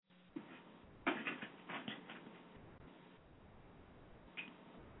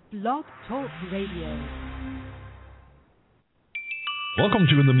Blog Talk Radio. Welcome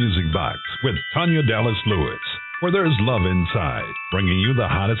to The Music Box with Tanya Dallas-Lewis, where there's love inside, bringing you the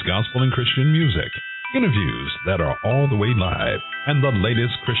hottest gospel and Christian music, interviews that are all the way live, and the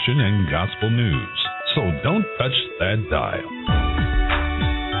latest Christian and gospel news. So don't touch that dial.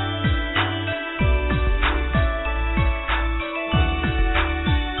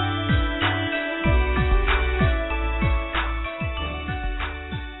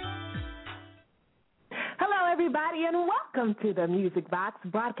 Welcome to the Music Box,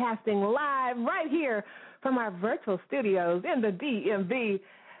 broadcasting live right here from our virtual studios in the DMV.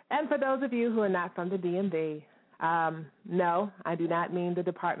 And for those of you who are not from the DMV, no, I do not mean the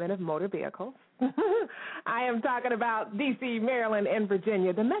Department of Motor Vehicles. I am talking about D.C., Maryland, and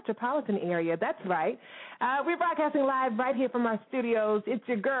Virginia, the metropolitan area. That's right. We're broadcasting live right here from our studios. It's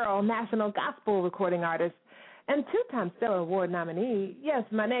your girl, national gospel recording artist, and two-time Stellar Award nominee. Yes,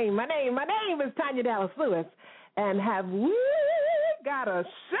 my name is Tanya Dallas-Lewis. And have we got a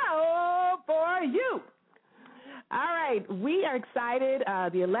show for you? All right, we are excited.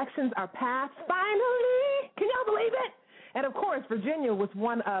 The elections are passed finally. Can y'all believe it? And, of course, Virginia was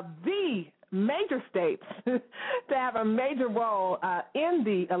one of the major states to have a major role in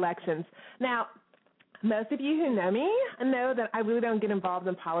the elections. Now, most of you who know me know that I really don't get involved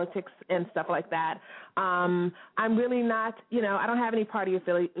in politics and stuff like that. I'm really not, I don't have any party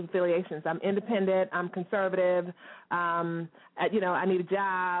affiliations. I'm independent. I'm conservative. I need a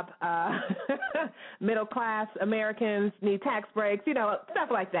job. Middle-class Americans need tax breaks,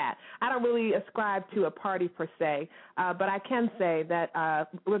 stuff like that. I don't really ascribe to a party per se, but I can say that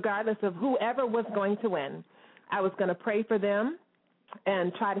regardless of whoever was going to win, I was going to pray for them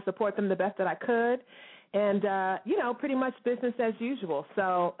and try to support them the best that I could. And, pretty much business as usual.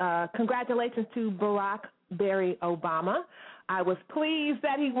 So congratulations to Barack Barry Obama. I was pleased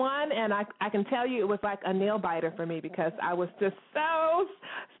that he won, and I can tell you it was like a nail-biter for me because I was just so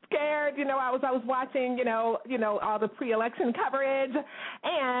scared. I was watching, all the pre-election coverage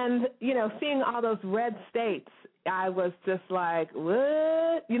and, seeing all those red states. I was just like,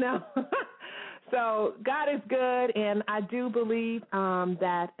 what, So God is good, and I do believe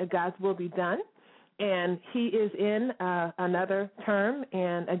that God's will be done. And he is in another term,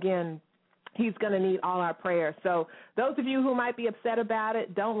 and, again, he's going to need all our prayers. So those of you who might be upset about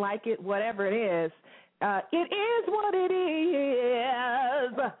it, don't like it, whatever it is what it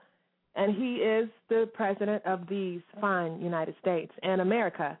is. And he is the president of these fine United States. And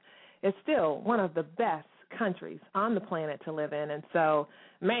America is still one of the best countries on the planet to live in. And so,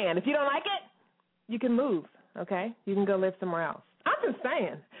 man, if you don't like it, you can move, okay? You can go live somewhere else. I'm just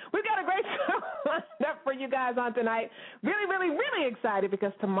saying, we've got a great show lined up for you guys on tonight. Really, really, really excited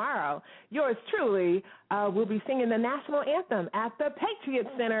because tomorrow, yours truly will be singing the national anthem at the Patriot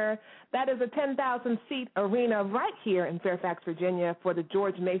Center. That is a 10,000-seat arena right here in Fairfax, Virginia for the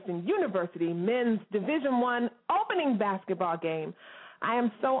George Mason University Men's Division I opening basketball game. I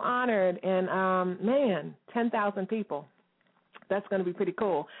am so honored, and, 10,000 people. That's going to be pretty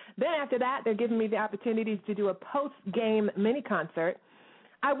cool. Then after that, they're giving me the opportunity to do a post-game mini-concert.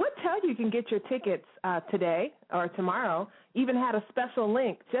 I would tell you can get your tickets today or tomorrow. Even had a special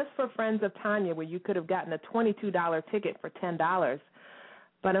link just for friends of Tanya where you could have gotten a $22 ticket for $10.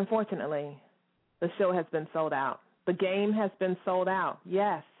 But unfortunately, the show has been sold out. The game has been sold out.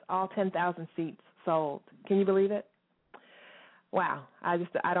 Yes, all 10,000 seats sold. Can you believe it? Wow. I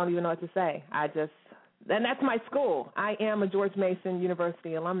don't even know what to say. And that's my school. I am a George Mason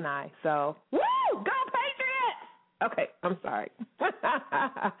University alumni. So, woo! Go Patriots! Okay, I'm sorry.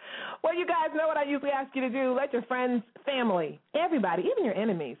 Well, you guys know what I usually ask you to do. Let your friends, family, everybody, even your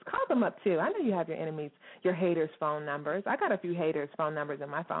enemies, call them up too. I know you have your enemies, your haters' phone numbers. I got a few haters' phone numbers in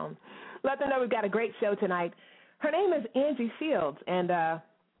my phone. Let them know we've got a great show tonight. Her name is Angie Shields, and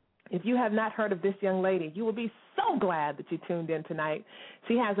if you have not heard of this young lady, you will be so glad that you tuned in tonight.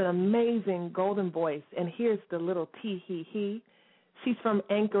 She has an amazing golden voice, and here's the little tee-hee-hee. She's from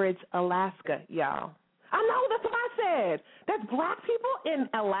Anchorage, Alaska, y'all. I know, that's what I said. There's black people in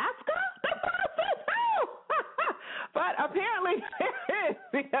Alaska? That's what I said, too. But apparently it is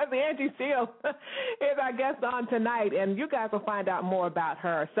because Angie Shields is our guest on tonight, and you guys will find out more about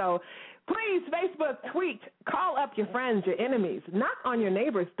her. So please, Facebook, tweet, call up your friends, your enemies, knock on your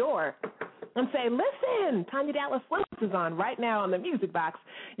neighbor's door and say, listen, Tanya Dallas-Lewis is on right now on the Music Box.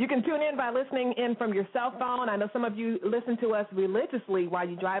 You can tune in by listening in from your cell phone. I know some of you listen to us religiously while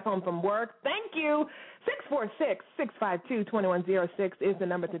you drive home from work. Thank you. 646-652-2106 is the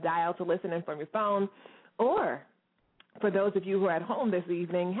number to dial to listen in from your phone. Or For those of you who are at home this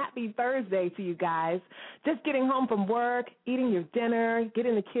evening, happy Thursday to you guys. Just getting home from work, eating your dinner,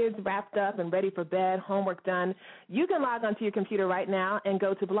 getting the kids wrapped up and ready for bed, homework done. You can log onto your computer right now and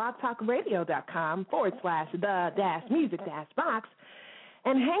go to blogtalkradio.com/the-music-box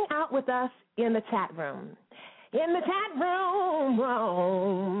and hang out with us in the chat room. In the chat room,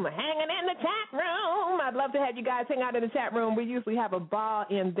 hanging in the chat room. I'd love to have you guys hang out in the chat room. We usually have a ball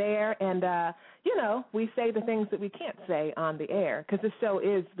in there, and, we say the things that we can't say on the air because the show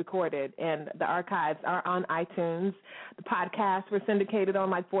is recorded, and the archives are on iTunes. The podcasts were syndicated on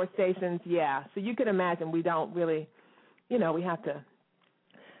like 4 stations, So you can imagine we don't really, we have to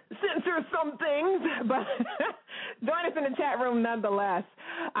censor some things, but join us in the chat room nonetheless.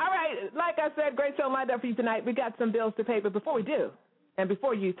 All right, like I said, great show lined up for you tonight. We got some bills to pay, but before we do, and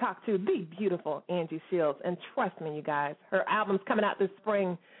before you talk to the beautiful Angie Shields, and trust me, you guys, her album's coming out this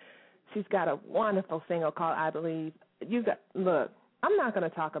spring. She's got a wonderful single called I Believe. Look, I'm not going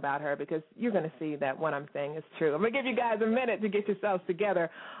to talk about her because you're going to see that what I'm saying is true. I'm going to give you guys a minute to get yourselves together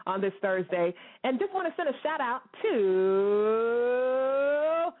on this Thursday. And just want to send a shout-out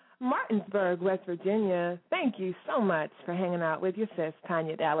to Martinsburg, West Virginia. Thank you so much for hanging out with your sis,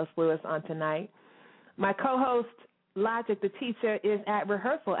 Tanya Dallas-Lewis, on tonight. My co-host, Logic the Teacher, is at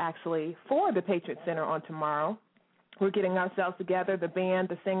rehearsal, actually, for the Patriot Center on tomorrow. We're getting ourselves together, the band,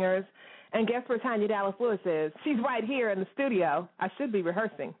 the singers. And guess where Tanya Dallas-Lewis is? She's right here in the studio. I should be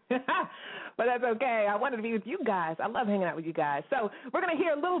rehearsing. But that's okay. I wanted to be with you guys. I love hanging out with you guys. So we're going to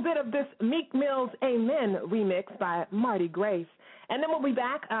hear a little bit of this Meek Mill's Amen remix by Marty Grace. And then we'll be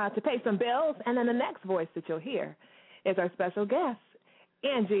back to pay some bills. And then the next voice that you'll hear is our special guest,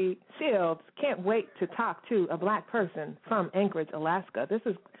 Angie Shields. Can't wait to talk to a black person from Anchorage, Alaska. This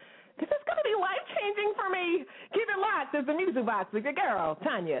is going to be life-changing for me. Keep it locked. It's the Music Box with your girl,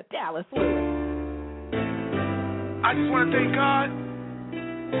 Tanya Dallas-Lewis. I just want to thank God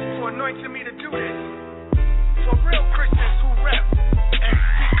for anointing me to do this. For real Christians who rep and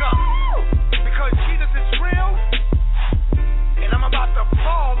speak up. Because Jesus is real, and I'm about to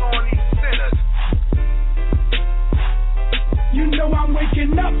fall on these sinners. You know I'm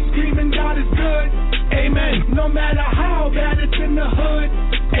waking up screaming God is good. Amen. No matter how bad it's in the hood.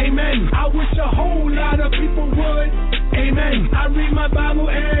 Amen. I wish a whole lot of people would. Amen. I read my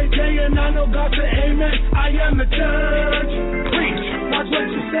Bible every day and I know God said amen. I am the church. Preach. Watch what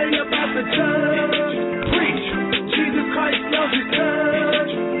you say about the church. Preach. Jesus Christ loves his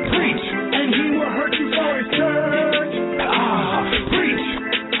church. Preach. And he will hurt you for his church. Preach.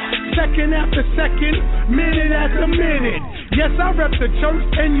 Second after second, minute after minute. Yes, I rep the church,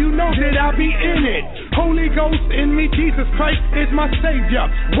 and you know that I be in it. Holy Ghost in me, Jesus Christ is my Savior.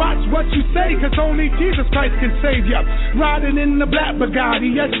 Watch what you say, cause only Jesus Christ can save you. Riding in the black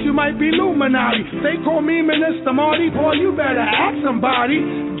Bugatti, yes, you might be Illuminati. They call me Minister Marty, boy, you better ask somebody.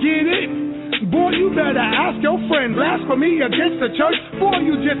 Get it? Boy, you better ask your friend. Blasphemy against the church, boy,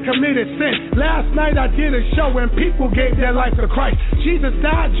 you just committed sin. Last night I did a show and people gave their life to Christ. Jesus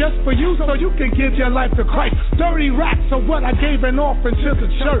died just for you so you can give your life to Christ. 30 racks of what I gave an offering to the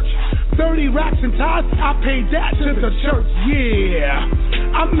church. 30 racks in tithes, I paid that to the church. Yeah,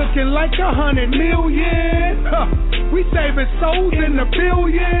 I'm looking like 100 million. We saving souls in the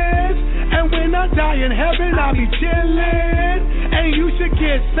billions. And when I die in heaven, I'll be chilling. And you should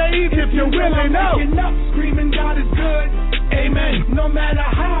get saved if you're willing. I'm waking up screaming God is good. Amen. No matter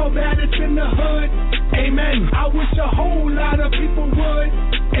how bad it's in the hood. Amen. I wish a whole lot of people would.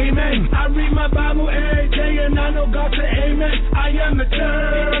 Amen. I read my Bible every day and I know God said amen. I am the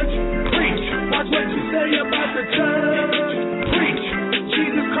church. Preach. Watch what you say about the church. Preach.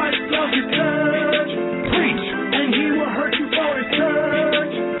 Jesus Christ loves his church. Preach. And he will hurt you for his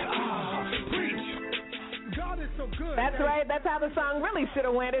church. Preach. God is so good. That's right. That's how the song really should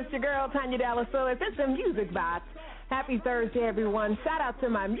have went. It's your girl, Tanya Dallas-Lewis. It's the Music Box. Happy Thursday, everyone. Shout out to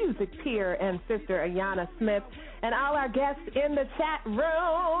my music peer and sister, Ayanna Smith, and all our guests in the chat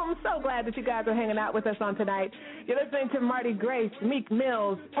room. So glad that you guys are hanging out with us on tonight. You're listening to Marty Grace, Meek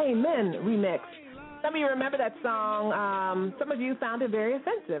Mill's Amen remix. Some of you remember that song. Some of you found it very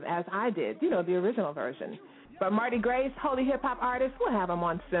offensive, as I did, the original version. But Marty Grace, holy hip-hop artist, we'll have him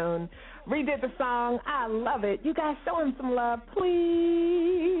on soon. Redid the song. I love it. You guys show him some love,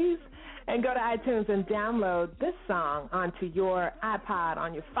 please. And go to iTunes and download this song onto your iPod,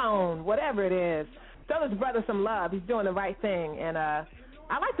 on your phone, whatever it is. Show this brother some love. He's doing the right thing. And I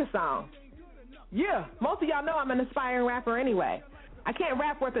like the song. Yeah, most of y'all know I'm an aspiring rapper anyway. I can't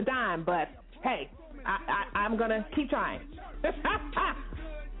rap worth a dime, but, hey, I'm going to keep trying.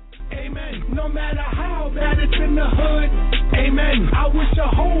 Amen. No matter how bad it's in the hood. Amen. I wish a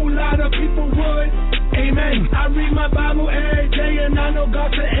whole lot of people would. Amen. I read my Bible every day and I know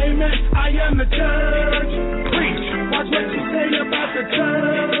God said amen. I am the church. Preach. Watch what you say about the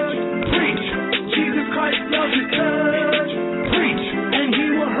church. Preach. Jesus Christ loves his church. Preach. And he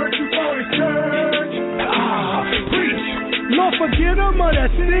will hurt you for his church. Preach. Lord, forgive them of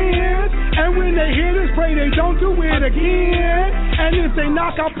their sins. And when they hear this, pray they don't do it again. And if they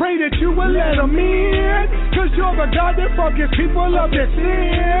knock, I pray that you will let them in. Cause you're the God that forgives people of their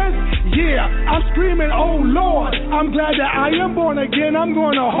sins. Yeah, I'm screaming, oh Lord. I'm glad that I am born again. I'm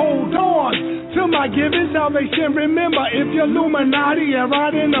gonna hold on to my given salvation. Remember, if you're Illuminati and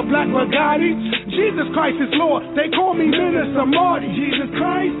riding a black Bugatti, Jesus Christ is Lord. They call me Minister Marty. Jesus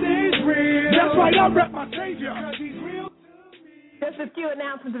Christ is real. That's right, I rep my Savior. Cause he's real. Just a few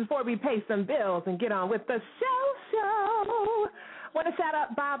announcements before we pay some bills and get on with the show. Want to shout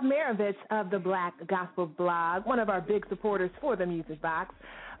out Bob Marovich of the Black Gospel Blog, one of our big supporters for the Music Box.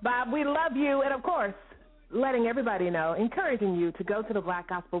 Bob, we love you, and of course, letting everybody know, encouraging you to go to the Black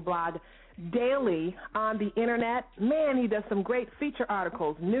Gospel Blog daily on the internet. Man, he does some great feature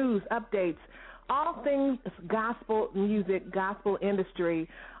articles, news, updates, all things gospel music, gospel industry,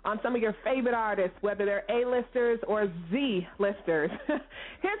 on some of your favorite artists, whether they're A-listers or Z-listers.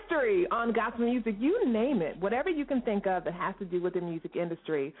 History on gospel music, you name it. Whatever you can think of that has to do with the music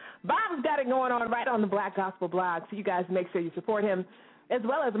industry. Bob's got it going on right on the Black Gospel Blog, so you guys make sure you support him, as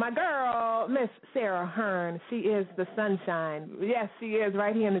well as my girl, Miss Sarah Hearn. She is the sunshine. Yes, she is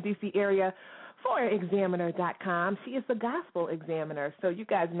right here in the D.C. area for Examiner.com. She is the Gospel Examiner, so you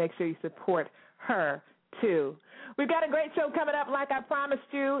guys make sure you support her, too. We've got a great show coming up like I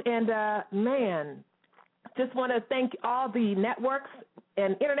promised you, and, man, just want to thank all the networks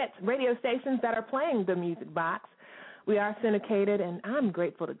and internet radio stations that are playing the Music Box. We are syndicated, and I'm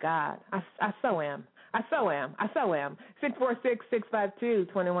grateful to God. I so am.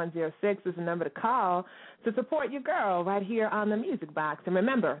 646-652-2106 is the number to call to support your girl right here on the Music Box. And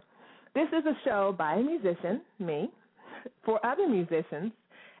remember, this is a show by a musician, me, for other musicians,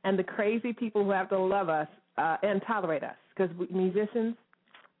 and the crazy people who have to love us and tolerate us. Because musicians,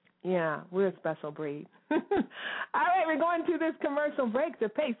 yeah, we're a special breed. All right, we're going to this commercial break to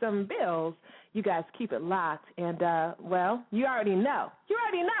pay some bills. You guys keep it locked. And, well, you already know.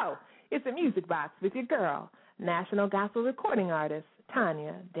 It's a Music Box with your girl, national gospel recording artist,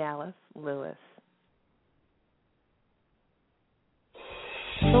 Tanya Dallas-Lewis.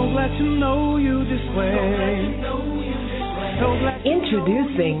 So glad to know you this way.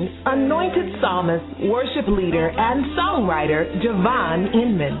 Introducing anointed psalmist, worship leader, and songwriter, Javon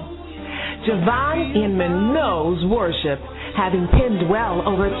Inman. Javon Inman knows worship, having penned well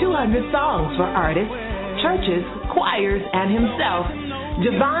over 200 songs for artists, churches, choirs, and himself.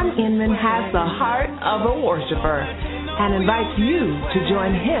 Javon Inman has the heart of a worshiper and invites you to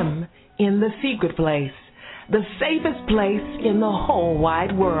join him in the secret place, the safest place in the whole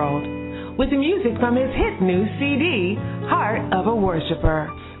wide world, with music from his hit new CD, Heart of a Worshiper,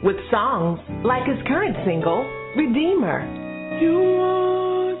 with songs like his current single, Redeemer. You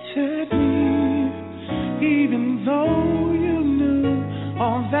wanted me, even though you knew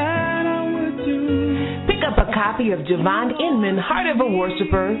all that I would do. Pick up a copy of Javon Inman, Heart of a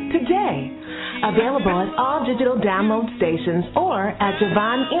Worshiper, today. Available at all digital download stations or at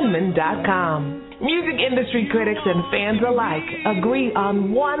JavonInman.com. Music industry critics and fans alike agree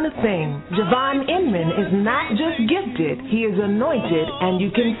on one thing. Javon Inman is not just gifted, he is anointed, and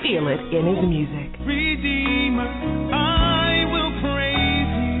you can feel it in his music. Redeemer, I will praise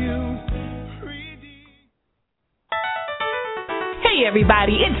you. Hey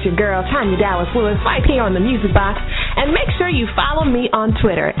everybody, it's your girl Tanya Dallas-Lewis right here on the Music Box, and make sure you follow me on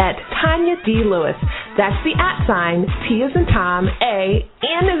Twitter at Tanya D. Lewis. That's the @ T as in Tom, A,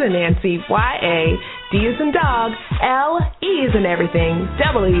 N as in Nancy, Y-A, D as in dog, L, E as in everything,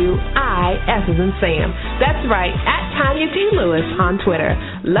 W, I, S as in Sam. That's right, at Tanya D. Lewis on Twitter.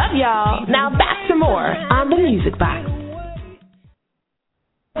 Love y'all. Now back to more on the Music Box.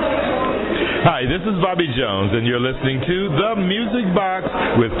 Hi, this is Bobby Jones, and you're listening to The Music Box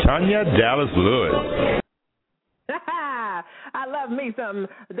with Tanya Dallas-Lewis. I love me some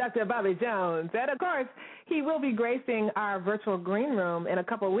Dr. Bobby Jones. And, of course, he will be gracing our virtual green room in a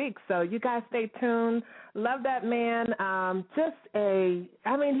couple of weeks, so you guys stay tuned. Love that man. He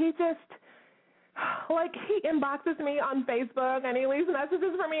inboxes me on Facebook, and he leaves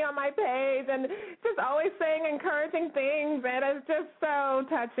messages for me on my page, and just always saying encouraging things, and it's just so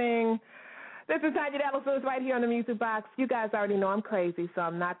touching. This is Tanya Dallas-Lewis right here on the Music Box. You guys already know I'm crazy, so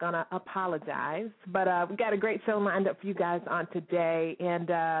I'm not going to apologize. But we got a great show lined up for you guys on today. And,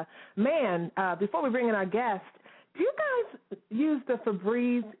 before we bring in our guest, do you guys use the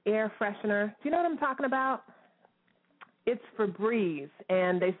Febreze air freshener? Do you know what I'm talking about? It's Febreze,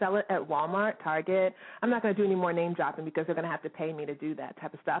 and they sell it at Walmart, Target. I'm not going to do any more name dropping because they're going to have to pay me to do that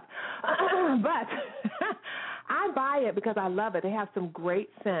type of stuff. But I buy it because I love it. They have some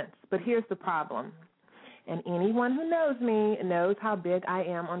great scents. But here's the problem. And anyone who knows me knows how big I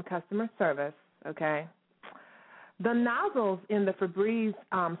am on customer service, okay? The nozzles in the Febreze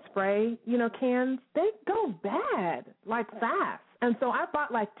spray, cans, they go bad, like fast. And so I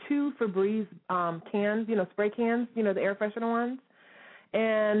bought like 2 Febreze cans, spray cans, the air freshener ones,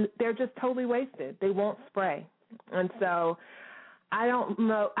 and they're just totally wasted. They won't spray. And so I don't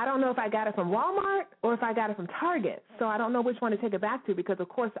know if I got it from Walmart or if I got it from Target. So I don't know which one to take it back to because, of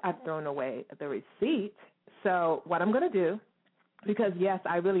course, I've thrown away the receipt. So what I'm going to do, because, yes,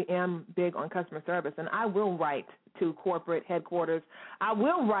 I really am big on customer service, and I will write to corporate headquarters. I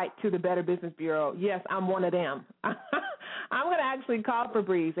will write to the Better Business Bureau. Yes, I'm one of them. I'm going to actually call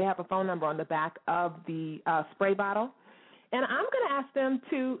Febreze. They have a phone number on the back of the spray bottle, and I'm going to ask them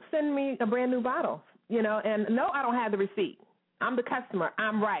to send me a brand new bottle, and no, I don't have the receipt. I'm the customer.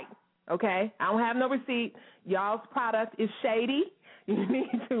 I'm right, okay? I don't have no receipt. Y'all's product is shady. You need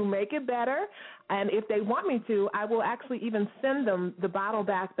to make it better. And if they want me to, I will actually even send them the bottle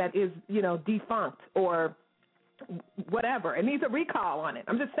back that is, defunct or whatever. It needs a recall on it.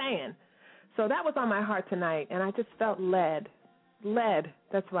 I'm just saying. So that was on my heart tonight, and I just felt led,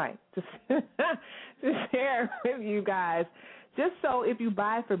 that's right, to share with you guys, just so if you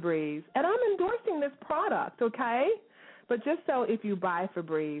buy Febreze, and I'm endorsing this product, okay? But just so if you buy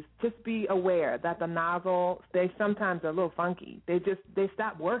Febreze, just be aware that the nozzle, they sometimes are a little funky. They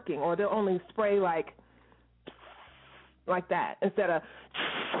stop working, or they'll only spray like that instead of,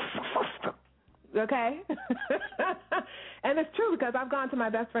 okay? And it's true because I've gone to my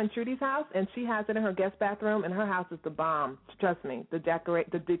best friend Trudy's house, and she has it in her guest bathroom, and her house is the bomb. Trust me, the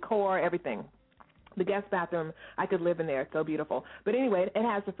decor, everything. The guest bathroom, I could live in there. It's so beautiful. But anyway, it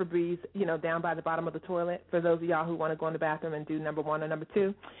has the Febreze, down by the bottom of the toilet for those of y'all who want to go in the bathroom and do number 1 or number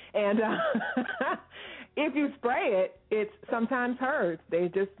 2. And if you spray it, it sometimes hurts. I'm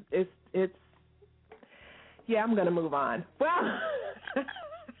going to move on. Well,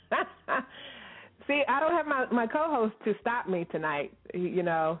 see, I don't have my co-host to stop me tonight,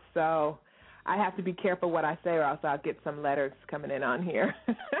 so I have to be careful what I say or else I'll get some letters coming in on here.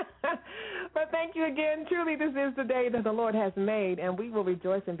 But thank you again. Truly, this is the day that the Lord has made, and we will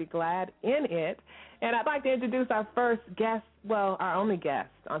rejoice and be glad in it. And I'd like to introduce our first guest, our only guest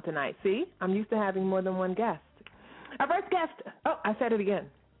on tonight. See, I'm used to having more than one guest. Our first guest, I said it again.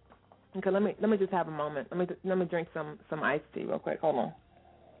 Okay, let me just have a moment. Let me drink some iced tea real quick. Hold on.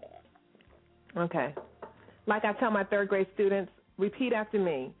 Okay. Like I tell my third grade students, repeat after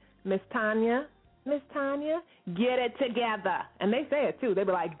me. Miss Tanya, get it together. And they say it, too. They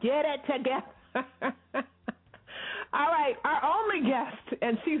be like, get it together. All right, our only guest,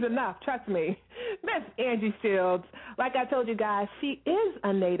 and she's enough, trust me, Miss Angie Shields. Like I told you guys, she is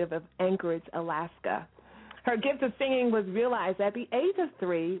a native of Anchorage, Alaska. Her gift of singing was realized at the age of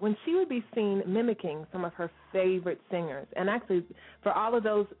 3 when she would be seen mimicking some of her favorite singers. And actually, for all of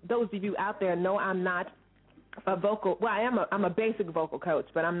those of you out there, no, I'm not a vocal, I'm a basic vocal coach,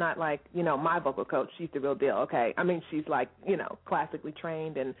 but I'm not like, my vocal coach. She's the real deal, okay? I mean, she's like, classically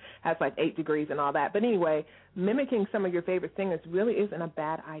trained and has like 8 degrees and all that. But anyway, mimicking some of your favorite singers really isn't a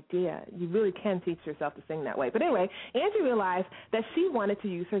bad idea. You really can teach yourself to sing that way. But anyway, Angie realized that she wanted to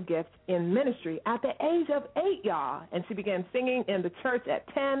use her gift in ministry at the age of 8, y'all. And she began singing in the church at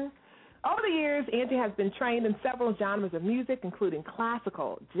 10. Over the years, Angie has been trained in several genres of music, including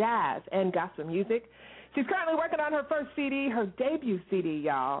classical, jazz, and gospel music. She's currently working on her first CD, her debut CD,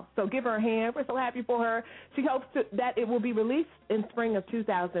 y'all. So give her a hand. We're so happy for her. She hopes that it will be released in spring of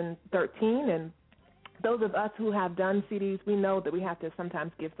 2013. And those of us who have done CDs, we know that we have to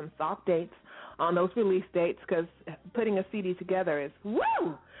sometimes give some soft dates on those release dates because putting a CD together is,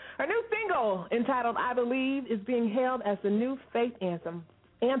 woo! Her new single, entitled I Believe, is being hailed as the new faith anthem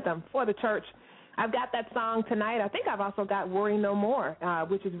for the church. I've got that song tonight. I think I've also got Worry No More,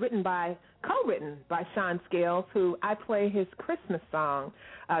 which is co-written by Sean Scales, who I play his Christmas song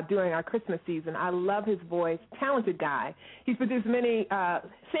during our Christmas season. I love his voice, talented guy. He's produced many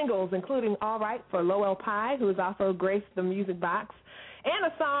singles, including All Right for Lowell Pye, who has also graced the Music Box,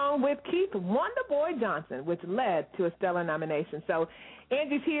 and a song with Keith Wonderboy Johnson, which led to a stellar nomination. So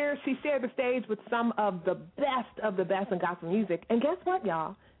Angie's here. She shared the stage with some of the best in gospel music. And guess what,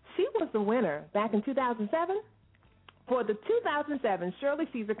 y'all? She was the winner back in 2007 for the 2007 Shirley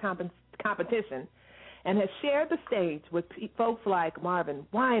Caeser Competition and has shared the stage with folks like Marvin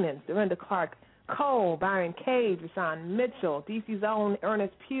Winans, Dorinda Clark Cole, Byron Cage, Rashawn Mitchell, DC's own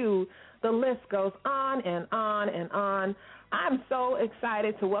Ernest Pugh. The list goes on and on and on. I'm so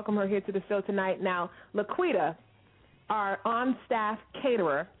excited to welcome her here to the show tonight. Now, LaQuita, our on-staff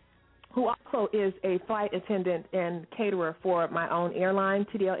caterer, who also is a flight attendant and caterer for my own airline,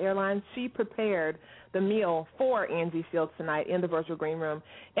 TDL Airlines, she prepared the meal for Angie Shields tonight in the virtual green room.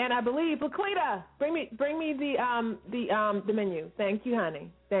 And I believe, LaQuita, bring me the menu. Thank you,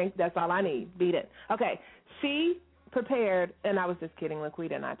 honey. That's all I need. Beat it. Okay. She prepared, and I was just kidding,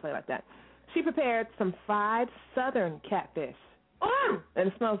 LaQuita and I play like that. She prepared some fried southern catfish. And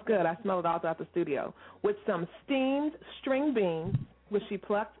it smells good. I smell it all throughout the studio. With some steamed string beans, which she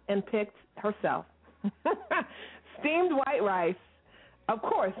plucked and picked herself. Steamed white rice, of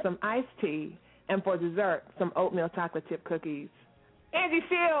course, some iced tea, and for dessert, some oatmeal chocolate chip cookies. Angie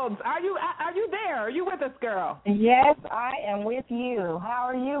Shields, are you there? Are you with us, girl? Yes, I am with you. How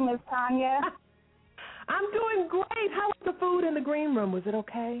are you, Miss Tanya? I'm doing great. How was the food in the green room? Was it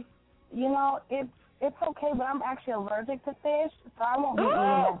okay? You know, it's okay, but I'm actually allergic to fish, so I won't be eating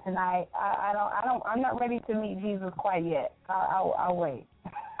that tonight. I'm not ready to meet Jesus quite yet. I'll wait.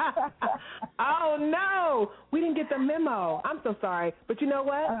 Oh no, we didn't get the memo. I'm so sorry, but you know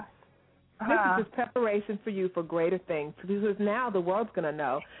what? This is just preparation for you for greater things, because now the world's going to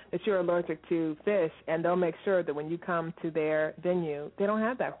know that you're allergic to fish, and they'll make sure that when you come to their venue, they don't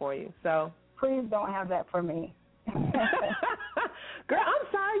have that for you. So please don't have that for me. Girl, I'm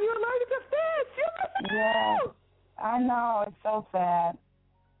sorry you're allergic to fish. Yeah, I know. It's so sad.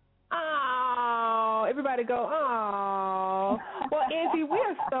 Oh, everybody go, oh. Well, Angie, we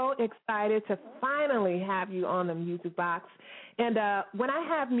are so excited to finally have you on the Music Box. And when I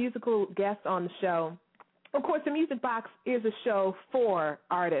have musical guests on the show, of course, the Music Box is a show for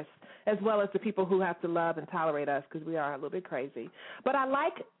artists, as well as the people who have to love and tolerate us, because we are a little bit crazy. But I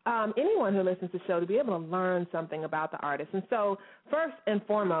like anyone who listens to the show to be able to learn something about the artist. And so, first and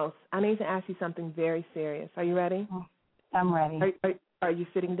foremost, I need to ask you something very serious. Are you ready? I'm ready. Are you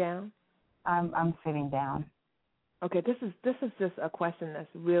sitting down? I'm sitting down. Okay, this is just a question that's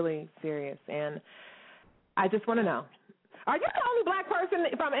really serious, and I just want to know. Are you the only black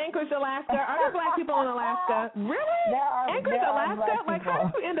person from Anchorage, Alaska? Are there black people in Alaska? Really? Anchorage, Alaska? Like, how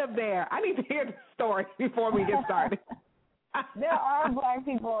did you end up there? I need to hear the story before we get started. There are black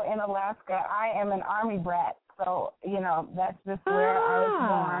people in Alaska. I am an Army brat, so, that's just where I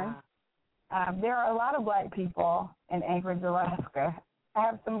was born. There are a lot of black people in Anchorage, Alaska. I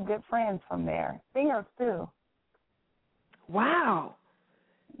have some good friends from there. Singers, too. Wow.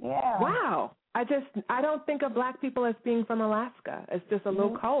 Yeah. Wow. I don't think of black people as being from Alaska. It's just a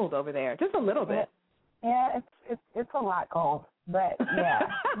little cold over there, just a little bit. Yeah, it's a lot cold, but yeah.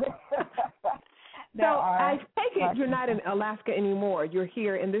 So I take it you're not in Alaska anymore. You're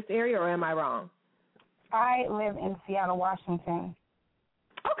here in this area, or am I wrong? I live in Seattle, Washington.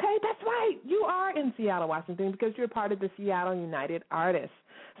 Okay, that's right. You are in Seattle, Washington, because you're part of the Seattle United Artists.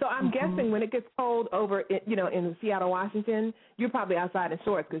 So I'm guessing when it gets cold over, in Seattle, Washington, you're probably outside in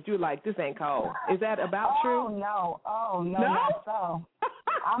shorts because you're like, this ain't cold. Is that about true? No, not so.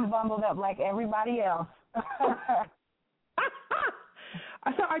 I'm bundled up like everybody else.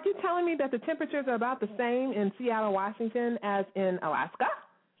 So are you telling me that the temperatures are about the same in Seattle, Washington as in Alaska?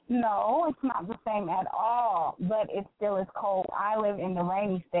 No, it's not the same at all, but it still is cold. I live in the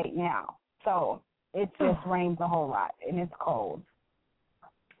rainy state now, so it just rains a whole lot, and it's cold.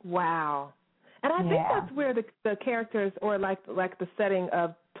 Wow. And I think that's where the characters, or like the setting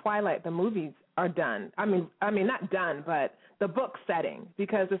of Twilight, the movies, are done. I mean, not done, but the book setting,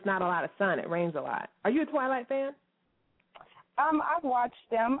 because it's not a lot of sun. It rains a lot. Are you a Twilight fan? I've watched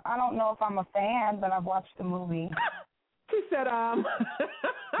them. I don't know if I'm a fan, but I've watched the movie. She said, I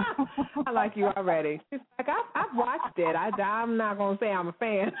like you already. She's like, I've watched it. I'm not going to say I'm a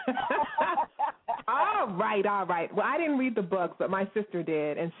fan. All right. Well, I didn't read the books, but my sister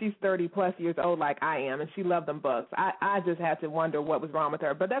did, and she's 30-plus years old like I am, and she loved them books. I just had to wonder what was wrong with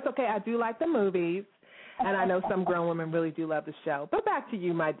her. But that's okay. I do like the movies, and I know some grown women really do love the show. But back to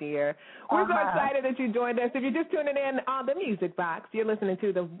you, my dear. We're so excited that you joined us. If you're just tuning in on the Music Box, you're listening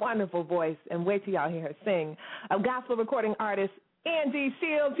to the wonderful voice, and wait till y'all hear her sing, of gospel recording artist Angie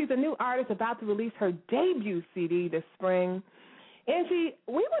Shields. She's a new artist about to release her debut CD this spring. Angie,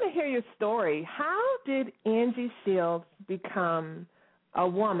 we want to hear your story. How did Angie Shields become a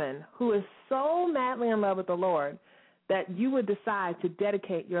woman who is so madly in love with the Lord that you would decide to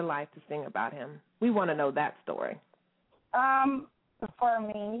dedicate your life to sing about him? We want to know that story. for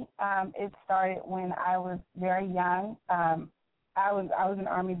me, it started when I was very young. I was an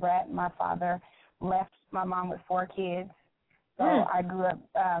Army brat. My father left my mom with 4 kids. So I grew up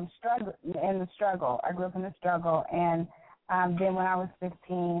in the struggle. I grew up in the struggle. And then when I was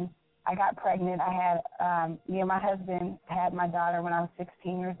 15, I got pregnant. I had, me and my husband had my daughter when I was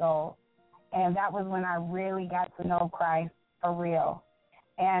 16 years old. And that was when I really got to know Christ for real.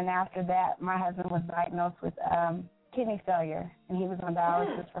 And after that, my husband was diagnosed with kidney failure, and he was on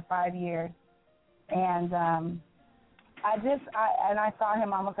dialysis for 5 years. And I saw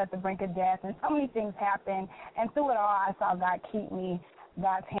him almost at the brink of death, and so many things happened. And through it all, I saw God keep me.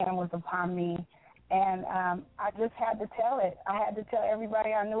 God's hand was upon me. And I just had to tell it. I had to tell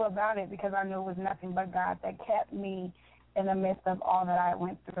everybody I knew about it because I knew it was nothing but God that kept me in the midst of all that I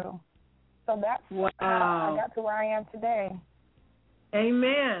went through. So that's how I got to where I am today.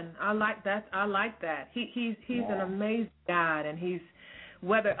 Amen. I like that. He's an amazing God, and he's,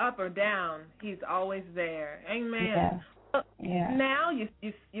 whether up or down, he's always there. Amen. Yeah. Now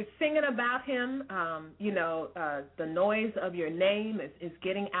you're singing about him. The noise of your name is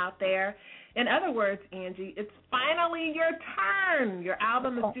getting out there. In other words, Angie, it's finally your turn. Your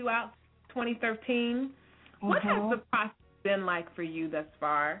album is due out 2013. What has the process been like for you thus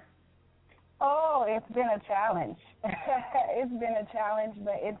far? Oh, it's been a challenge. It's been a challenge,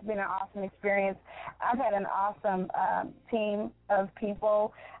 but it's been an awesome experience. I've had an awesome team of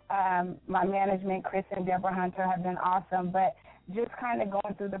people. My management, Chris and Deborah Hunter, have been awesome, but just kind of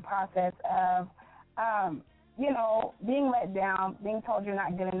going through the process of, being let down, being told you're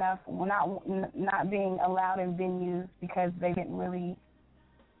not good enough, not being allowed in venues because they didn't really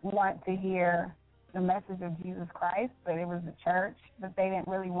want to hear the message of Jesus Christ, but it was the church, but they didn't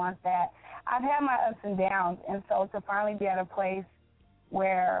really want that. I've had my ups and downs, and so to finally be at a place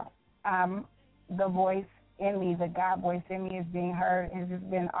where the voice in me, the God voice in me is being heard has just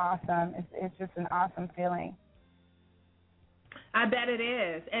been awesome. It's just an awesome feeling. I bet it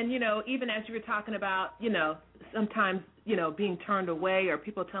is. And, even as you were talking about, sometimes, being turned away or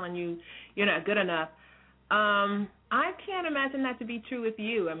people telling you you're not good enough, I can't imagine that to be true with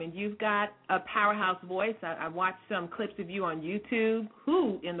you. I mean, you've got a powerhouse voice. I watched some clips of you on YouTube.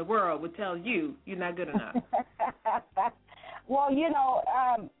 Who in the world would tell you you're not good enough? Well,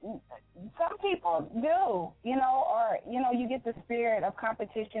 some people do, or, you get the spirit of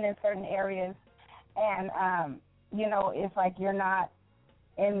competition in certain areas, and, it's like you're not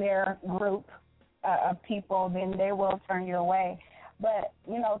in their group of people, then they will turn you away. But,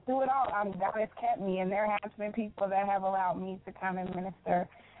 through it all, God has kept me, and there has been people that have allowed me to come and minister.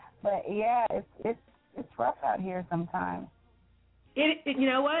 But, yeah, it's rough out here sometimes. You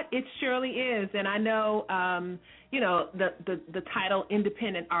know what? It surely is. And I know, the title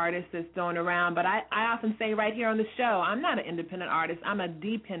independent artist is thrown around, but I often say right here on the show, I'm not an independent artist. I'm a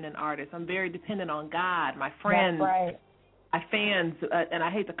dependent artist. I'm very dependent on God, my friends, that's right, my fans, and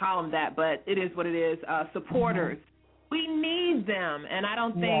I hate to call them that, but it is what it is, supporters. Mm-hmm. We need them, and I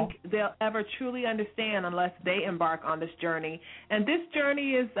don't think they'll ever truly understand unless they embark on this journey. And this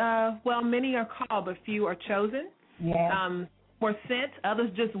journey is, many are called, but few are chosen. Yeah. Were sent, others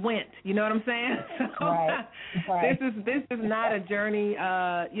just went. You know what I'm saying? So right. This is not a journey,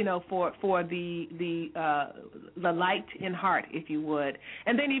 for the light in heart, if you would.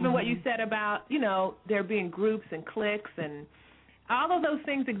 And then even what you said about, there being groups and cliques and all of those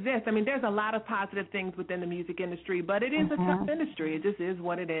things exist. I mean, there's a lot of positive things within the music industry, but it is a tough industry. It just is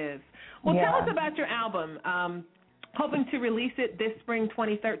what it is. Well, tell us about your album. Hoping to release it this spring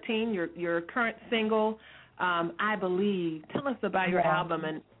 2013, your current single, I Believe. Tell us about your album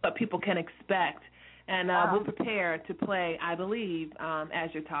and what people can expect. And we'll prepare to play I Believe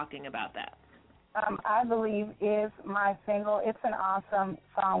as you're talking about that. I Believe is my single. It's an awesome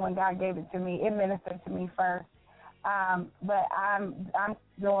song when God gave it to me. It ministered to me first. But I'm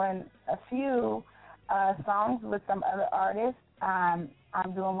doing a few songs with some other artists. I'm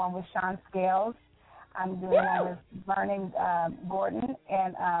doing one with Sean Scales. I'm doing one with Vernon Gordon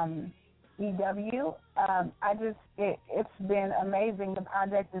and EW. It's been amazing. The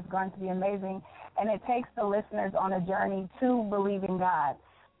project is going to be amazing, and it takes the listeners on a journey to believe in God.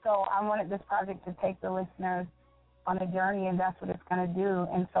 So I wanted this project to take the listeners on a journey, and that's what it's going to do.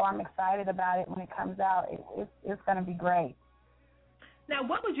 And so I'm excited about it when it comes out. It's going to be great. Now,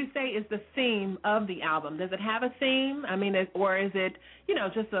 what would you say is the theme of the album? Does it have a theme? I mean, or is it,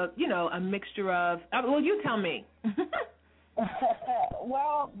 just a mixture of? Well, you tell me.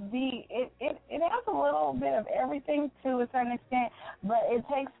 Well, it has a little bit of everything to a certain extent, but it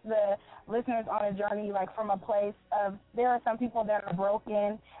takes the listeners on a journey, like from a place of, there are some people that are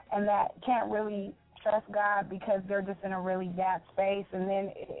broken and that can't really trust God because they're just in a really bad space, and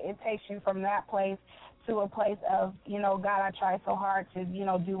then it takes you from that place to a place of, God, I try so hard to,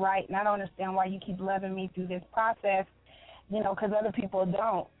 do right, and I don't understand why you keep loving me through this process, because other people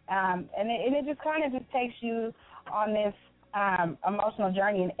don't. And it just kind of just takes you on this emotional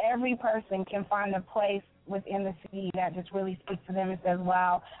journey, and every person can find a place within the CD that just really speaks to them and says,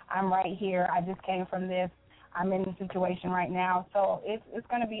 wow, I'm right here. I just came from this. I'm in the situation right now. So it's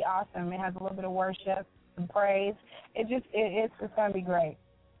going to be awesome. It has a little bit of worship and praise. It's going to be great.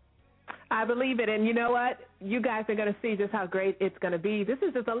 I believe it, and you know what? You guys are going to see just how great it's going to be. This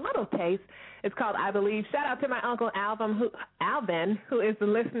is just a little taste. It's called I Believe. Shout out to my uncle Alvin, who is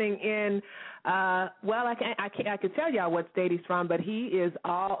listening in. Well, I could tell y'all what state he's from, but he is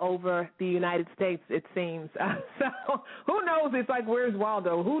all over the United States, it seems. So who knows? It's like, where's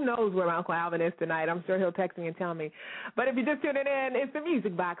Waldo? Who knows where my Uncle Alvin is tonight? I'm sure he'll text me and tell me. But if you're just tuning in, it's the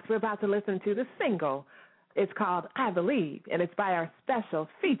Music Box. We're about to listen to the single. It's called I Believe, and it's by our special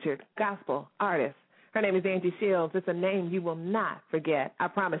featured gospel artist. Her name is Angie Shields. It's a name you will not forget, I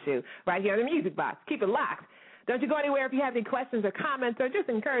promise you, right here in the Music Box. Keep it locked. Don't you go anywhere. If you have any questions or comments or just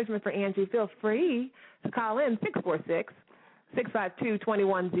encouragement for Angie, feel free to call in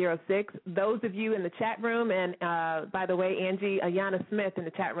 646-652-2106. Those of you in the chat room, and by the way, Angie, Ayana Smith in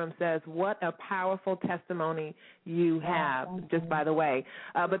the chat room says, what a powerful testimony you have, just by the way.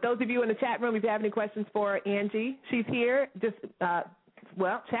 But those of you in the chat room, if you have any questions for Angie, she's here. Just,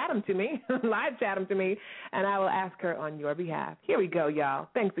 chat them to me, live chat them to me, and I will ask her on your behalf. Here we go, y'all.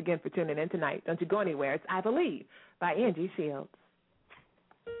 Thanks again for tuning in tonight. Don't you go anywhere. It's I Believe by Angie Shields.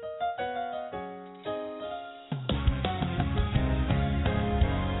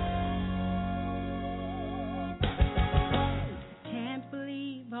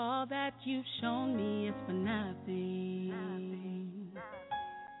 All that you've shown me is for nothing.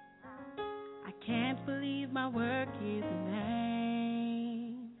 I can't believe my work is in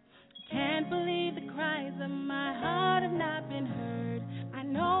vain. I can't believe the cries of my heart have not been heard. I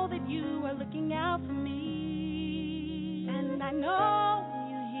know that you are looking out for me, and I know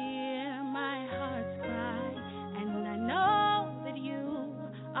you hear my heart's cry, and I know that you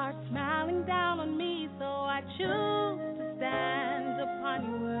are smiling down on me, so I choose to stand upon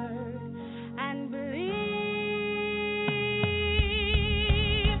your word and believe.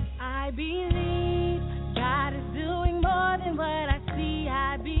 I believe God is doing more than what I see.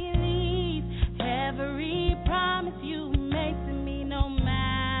 I believe every promise you make to me, no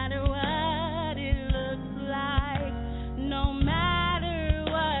matter what it looks like, no matter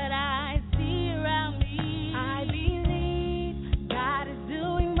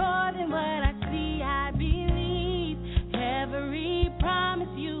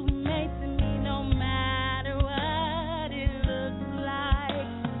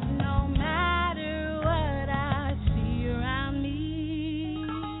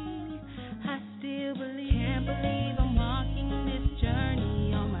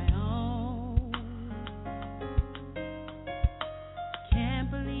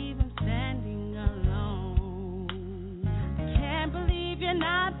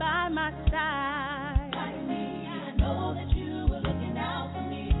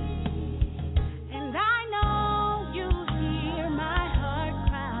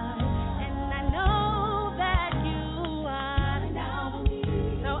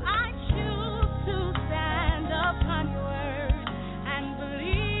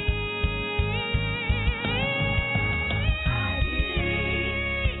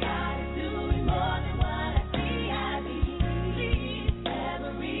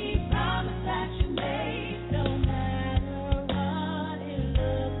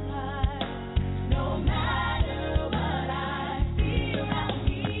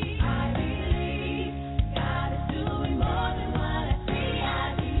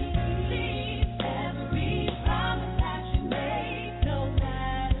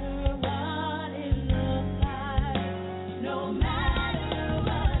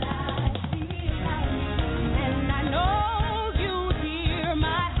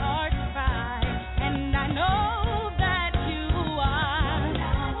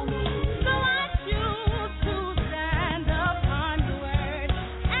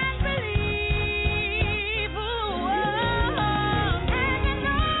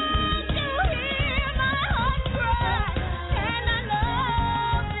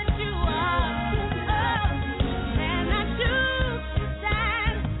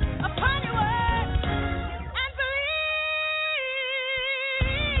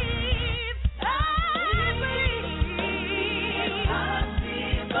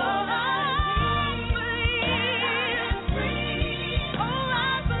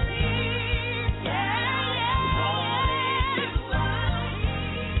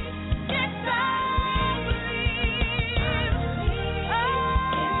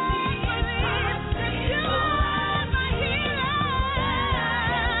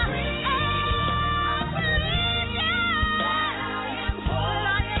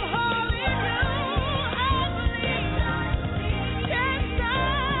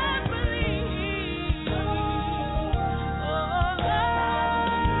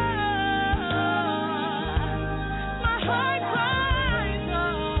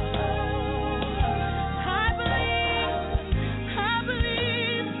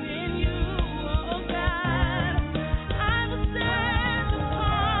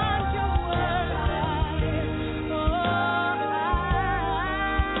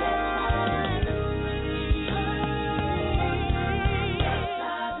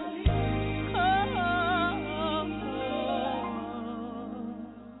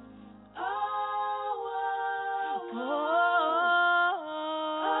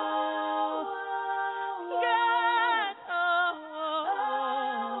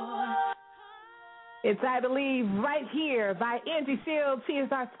It's I Believe right here by Angie Shields. She is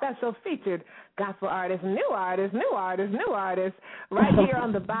our special featured gospel artist, new artist, right here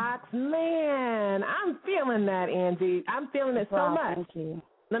on the box. Man, I'm feeling that, Angie. I'm feeling it so much. Thank you.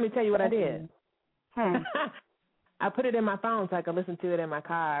 Let me tell you what I did. I put it in my phone so I could listen to it in my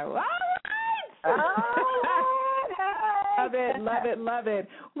car. All right. Love it.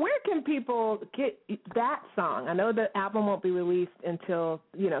 Where can people get that song? I know the album won't be released until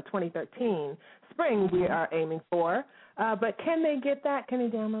 2013 spring. We are aiming for, but can they get that? Can they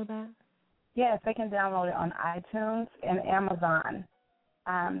download that? Yes, they can download it on iTunes and Amazon.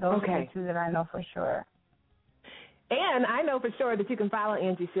 Those are the two that I know for sure. And I know for sure that you can follow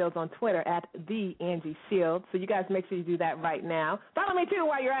Angie Shields on Twitter at @TheAngieShields. So you guys make sure you do that right now. Follow me, too,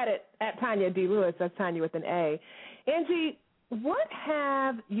 while you're at it, at Tanya D-Lewis. That's Tanya with an A. Angie, what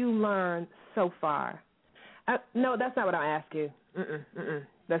have you learned so far? No, that's not what I'll ask you.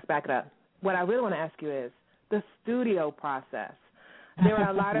 Let's back it up. What I really want to ask you is the studio process. There are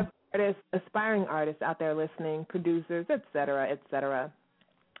a lot of artists, aspiring artists out there listening, producers, et cetera.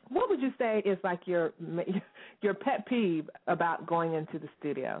 What would you say is like your pet peeve about going into the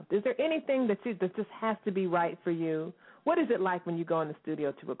studio? Is there anything that just has to be right for you? What is it like when you go in the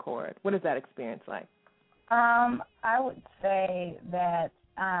studio to record? What is that experience like? I would say that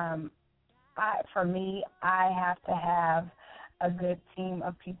for me, I have to have a good team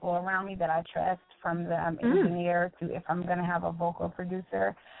of people around me that I trust, from the engineer to if I'm going to have a vocal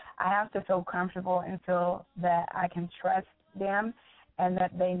producer. I have to feel comfortable and feel that I can trust them and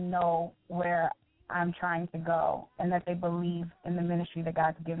that they know where I'm trying to go and that they believe in the ministry that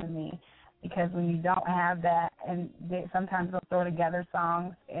God's given me. Because when you don't have that, and sometimes they'll throw together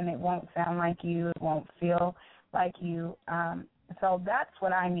songs and it won't sound like you, it won't feel like you. So that's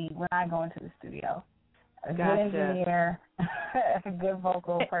what I need when I go into the studio. A good engineer, a good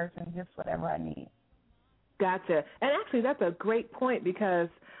vocal person, just whatever I need. Gotcha. And actually, that's a great point, because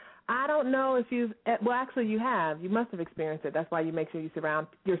I don't know if you have. You must have experienced it. That's why you make sure you surround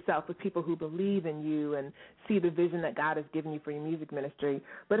yourself with people who believe in you and see the vision that God has given you for your music ministry.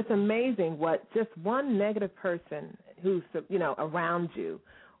 But it's amazing what just one negative person who's, around you,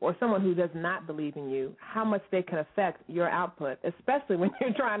 or someone who does not believe in you, how much they can affect your output, especially when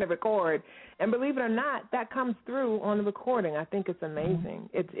you're trying to record. And believe it or not, that comes through on the recording. I think it's amazing.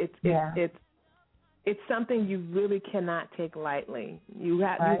 It's something you really cannot take lightly. You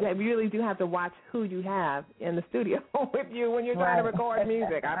really do have to watch who you have in the studio with you when you're trying to record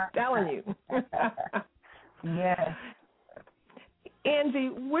music. I'm telling you. Yes. Angie,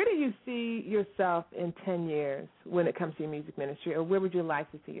 where do you see yourself in 10 years when it comes to your music ministry, or where would you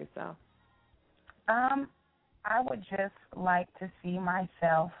like to see yourself? I would just like to see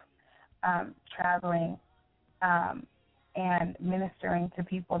myself traveling and ministering to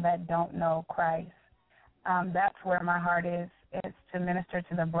people that don't know Christ. That's where my heart is to minister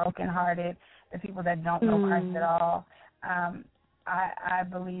to the brokenhearted, the people that don't know Christ at all. I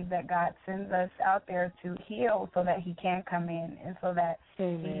believe that God sends us out there to heal so that he can come in and so that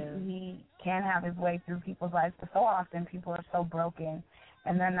he can have his way through people's lives. But so often people are so broken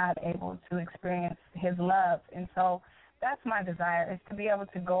and they're not able to experience his love. And so that's my desire, is to be able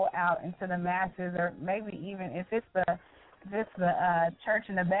to go out into the masses, or maybe even if it's the church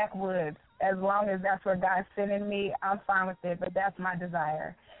in the backwoods. As long as that's where God's sending me, I'm fine with it. But that's my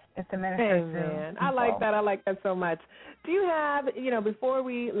desire, is to minister to people. I like that so much. Do you have, before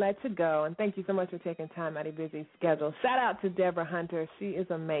we let you go, and thank you so much for taking time out of your busy schedule, shout out to Deborah Hunter. She is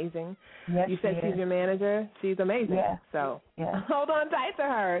amazing. Yes, you said she's your manager. She's amazing. Yeah. So hold on tight to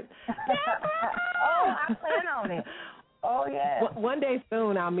her. Oh, I plan on it. Oh, yeah. One day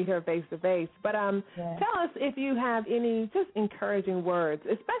soon I'll meet her face to face. But tell us if you have any just encouraging words,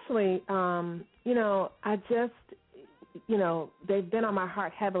 especially, they've been on my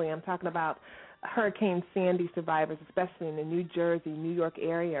heart heavily. I'm talking about Hurricane Sandy survivors, especially in the New Jersey, New York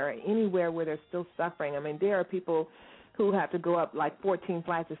area, or anywhere where they're still suffering. I mean, there are people who have to go up like 14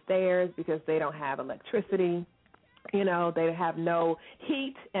 flights of stairs because they don't have electricity. They have no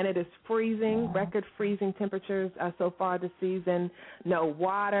heat, and it is freezing, record freezing temperatures so far this season, no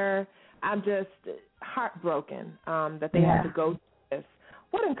water. I'm just heartbroken that they have to go through this.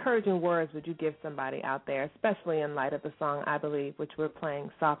 What encouraging words would you give somebody out there, especially in light of the song I Believe, which we're playing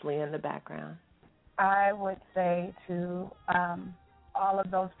softly in the background? I would say to all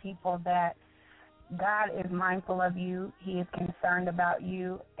of those people that God is mindful of you. He is concerned about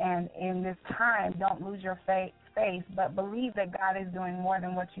you. And in this time, don't lose your faith, but believe that God is doing more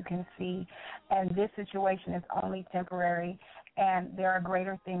than what you can see. And this situation is only temporary, and there are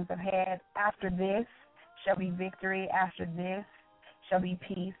greater things ahead. After this shall be victory. After this shall be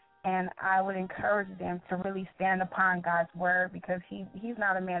peace. And I would encourage them to really stand upon God's word, because he's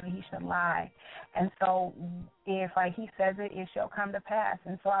not a man that he should lie. And so if, like he says it shall come to pass.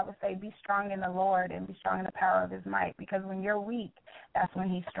 And so I would say be strong in the Lord and be strong in the power of his might, because when you're weak, that's when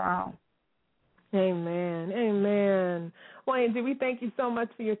he's strong. Amen. Amen. Well, Angie, we thank you so much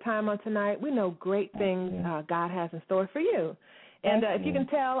for your time on tonight. We know great things God has in store for you. And if you can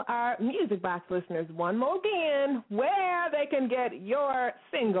tell our Music Box listeners one more again where they can get your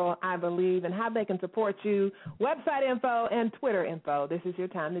single, I Believe, and how they can support you, website info and Twitter info. This is your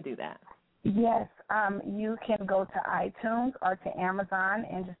time to do that. Yes, you can go to iTunes or to Amazon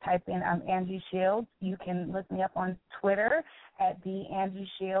and just type in Angie Shields. You can look me up on Twitter at the Angie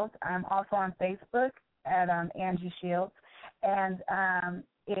Shields. I'm also on Facebook at Angie Shields. And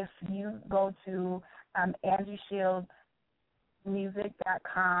if you go to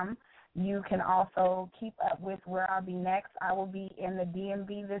AngieShieldsMusic.com, you can also keep up with where I'll be next. I will be in the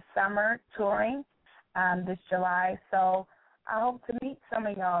DMV this summer touring this July, so I hope to meet some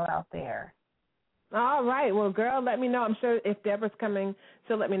of y'all out there. All right. Well, girl, let me know. I'm sure if Deborah's coming,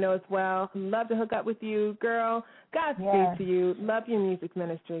 she'll let me know as well. Love to hook up with you. Girl, Godspeed to you. Love your music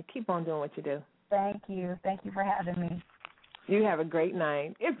ministry. Keep on doing what you do. Thank you. Thank you for having me. You have a great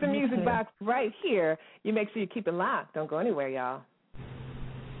night. It's the Music Box right here. You make sure you keep it locked. Don't go anywhere, y'all.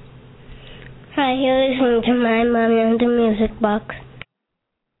 Hi, you're listening to my mommy on the Music Box.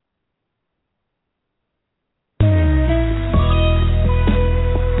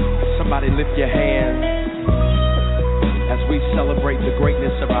 Somebody lift your hands as we celebrate the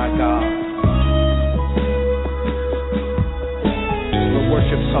greatness of our God. The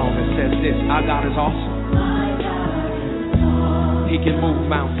worship song that says this: our God is awesome. He can move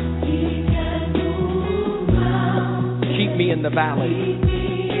mountains. Keep me in the valley.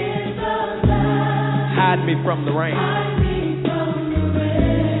 Hide me from the rain.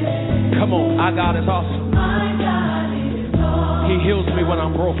 Come on, our God is awesome. He heals me when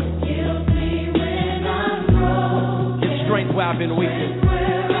I'm broken. Gives strength where I've been weak.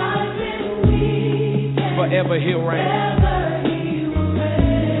 Forever he'll reign.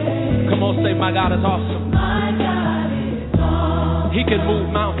 Come on, say, my God is awesome. He can move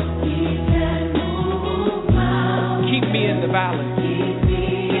mountains. Keep me in the valley.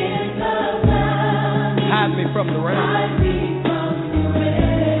 Hide me from the rain.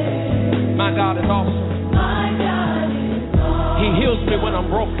 My God is awesome. He heals me when I'm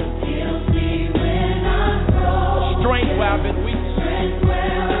broken. Strength where I've been weak.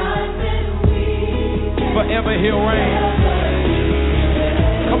 Forever he'll reign.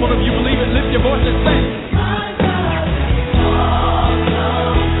 Come on, if you believe it, lift your voice and say.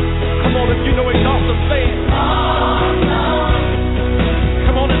 Come on, if you know he's awesome, say it.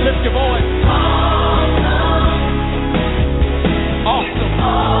 Come on and lift your voice. Awesome.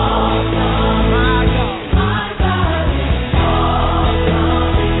 My God.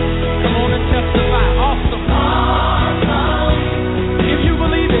 Come on and testify. Awesome. If you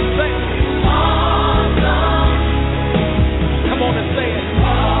believe it, say it. Come on and say it.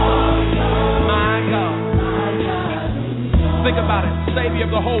 My God. Think about it. Savior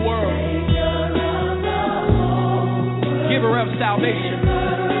of the whole world. Giver of salvation.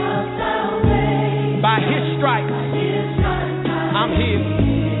 By his stripes, I'm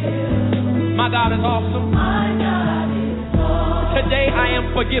healed. My God is awesome. Today I am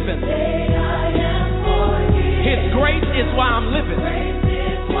forgiven. His grace is why I'm living.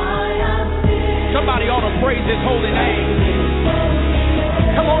 Somebody ought to praise his holy name.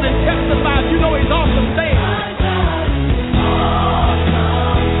 Come on and testify. You know he's awesome. Say it.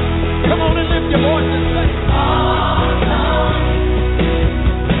 Come on and lift your voice and say,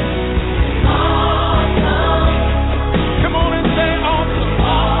 come on and say awesome.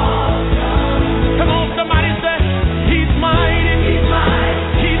 Come on, somebody say, he's mighty. He's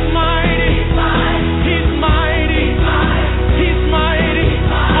mighty. He's mighty. He's mighty. He's mighty.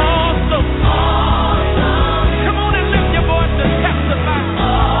 Awesome. Come on and lift your voice and testify.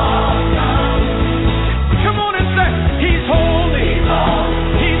 Come on and say, he's holy.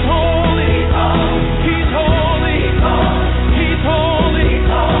 He's holy. He's holy. He's holy.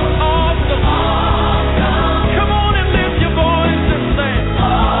 Awesome. Come on and lift your voice and say,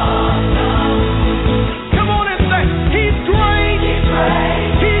 come on and say, he's great. He's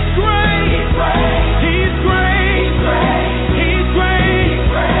great. He's great. He's great. He's great.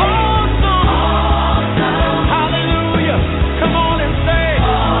 Awesome. Hallelujah. Come on and say,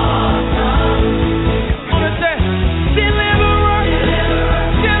 come on and say, deliverer.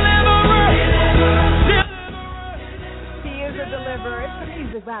 Deliverer. He is a deliverer. It's the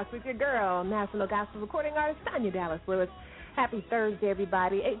Music Box with your girl, National Gospel Recording Artist Tanya Dallas-Lewis. Happy Thursday,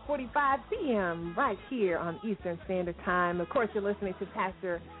 everybody. 8:45 p.m. right here on Eastern Standard Time. Of course, you're listening to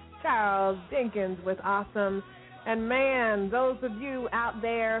Pastor Charles Jenkins with Awesome. And, man, those of you out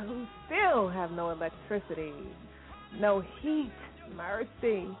there who still have no electricity, no heat,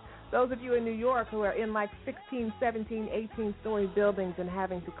 mercy. Those of you in New York who are in like 16, 17, 18-story buildings and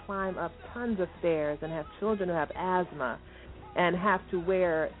having to climb up tons of stairs and have children who have asthma and have to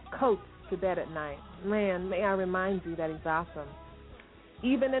wear coats to bed at night. Man, may I remind you that He's awesome,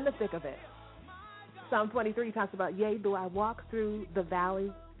 even in the thick of it. Psalm 23 talks about, yea, though I walk through the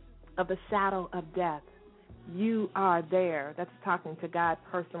valley of the shadow of death, you are there. That's talking to God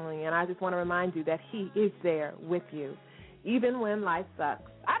personally, and I just want to remind you that He is there with you, even when life sucks.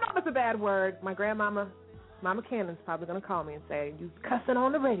 I know it's a bad word. My grandmama, Mama Cannon's probably going to call me and say, you cussing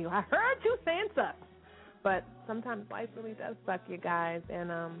on the radio. I heard you saying sucks. But sometimes life really does suck, you guys,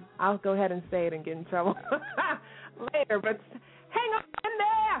 and I'll go ahead and say it and get in trouble later. But hang on in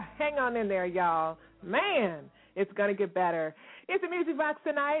there. Hang on in there, y'all. Man, it's going to get better. It's the Music Box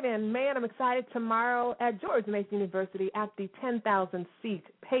tonight, and, man, I'm excited tomorrow at George Mason University at the 10,000-seat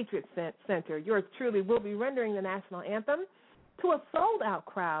Patriot Center. Yours truly will be rendering the national anthem to a sold-out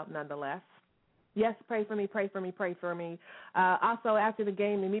crowd nonetheless. Yes, pray for me, pray for me, pray for me. Also, after the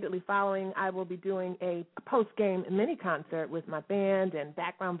game, immediately following, I will be doing a post-game mini-concert with my band and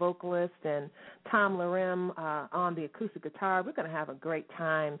background vocalist and Tom Larim on the acoustic guitar. We're going to have a great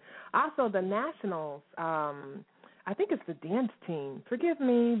time. Also, the Nationals, I think it's the dance team. Forgive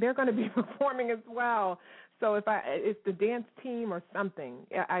me, they're going to be performing as well. So if it's the dance team or something,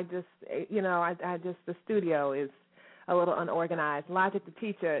 the studio is a little unorganized. Logic the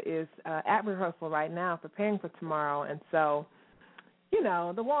teacher is at rehearsal right now, preparing for tomorrow, and so,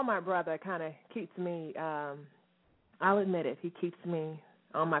 the Walmart brother kind of keeps me, I'll admit it, he keeps me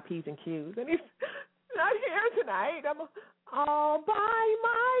on my P's and Q's, and he's not here tonight. I'm all by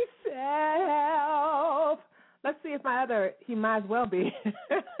myself. Let's see if he might as well be,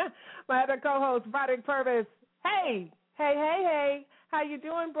 my other co-host, Roderick Purvis. Hey. How you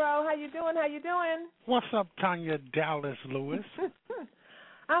doing, bro? How you doing? What's up, Tanya Dallas-Lewis?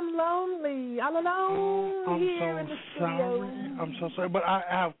 I'm lonely. All alone here in the studio. I'm so sorry, but I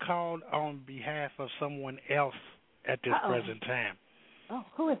have called on behalf of someone else at this present time. Oh,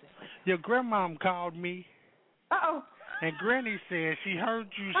 who is it? Your grandmom called me. Uh-oh. And Granny said she heard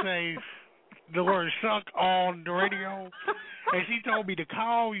you say the word suck on the radio, and she told me to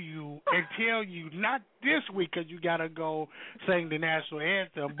call you and tell you, not this week because you got to go sing the national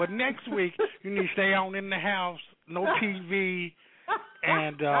anthem, but next week you need to stay on in the house, no TV,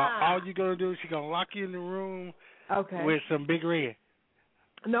 and all you're going to do is she's going to lock you in the room with some Big Red.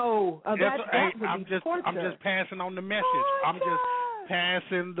 No, that I'm just passing on the message. I'm just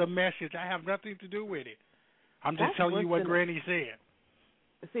passing the message. I have nothing to do with it. I'm just telling you what Granny said.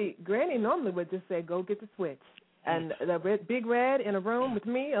 See, Granny normally would just say, go get the switch. And the Big Red in a room with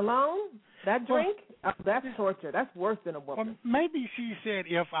me alone, that drink, that's torture. That's worse than a woman. Well, maybe she said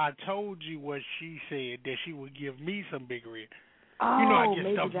if I told you what she said, that she would give me some Big Red. Oh, I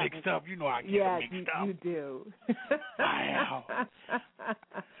get stuff mixed up. I get mixed up. You do.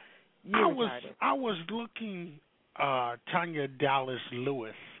 I was looking, Tanya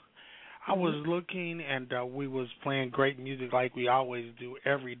Dallas-Lewis. I was looking, and we was playing great music like we always do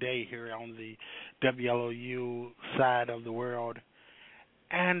every day here on the WLOU side of the world.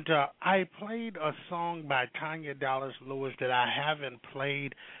 And I played a song by Tanya Dallas-Lewis that I haven't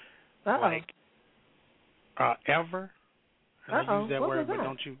played ever. And I use that word, but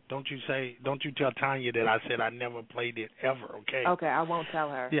don't you tell Tanya that I said I never played it ever, okay? Okay, I won't tell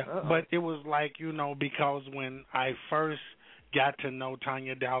her. Yeah, but it was like, because when I first got to know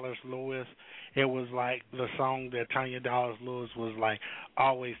Tanya Dallas-Lewis, it was like the song that Tanya Dallas-Lewis was like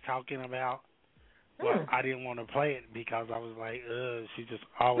always talking about. Well, I didn't want to play it because I was like, she's just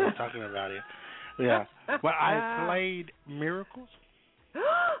always talking about it. Yeah. But I played Miracles.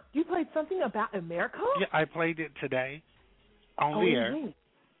 You played something about a miracle? Yeah, I played it today on the air.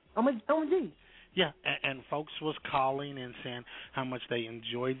 OMG. Yeah, and folks was calling and saying how much they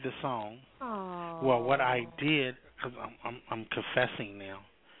enjoyed the song. Aww. Well, what I did, because I'm confessing now,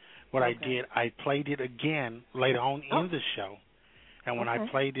 what I did, I played it again later on in the show. And when I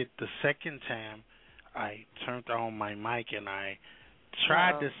played it the second time, I turned on my mic and I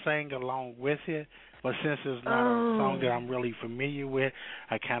tried to sing along with it. But since it's not a song that I'm really familiar with,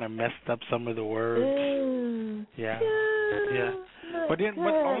 I kind of messed up some of the words. Yeah. But the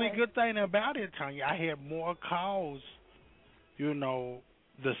only good thing about it, Tanya, I had more calls,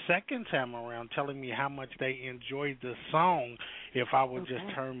 the second time around telling me how much they enjoyed the song if I would just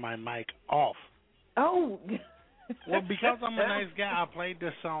turn my mic off. Oh. Well, because I'm a nice guy, I played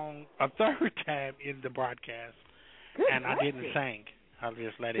the song a third time in the broadcast, and I didn't sing. I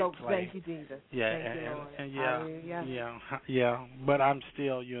just let it play. Thank you, Jesus. Yeah, Thank you, Lord. yeah. But I'm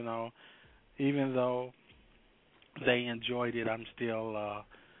still, even though they enjoyed it, I'm still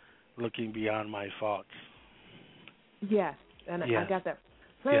looking beyond my faults. Yes, and I got that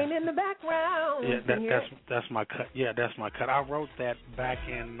playing in the background. Yeah, that's my cut. Yeah, that's my cut. I wrote that back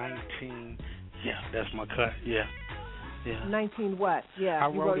in 19. Yeah, that's my cut. Yeah. 19 what? Yeah, I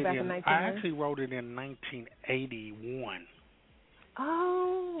wrote it back in 19. I actually wrote it in 1981.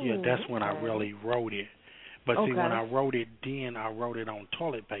 Oh. Yeah, that's when I really wrote it. But see, when I wrote it then, I wrote it on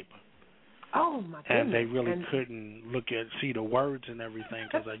toilet paper. Oh my goodness! And they really couldn't see the words and everything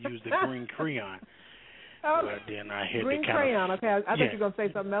because I used the green crayon. Oh, but then I had green the crayon. Okay, I thought you were gonna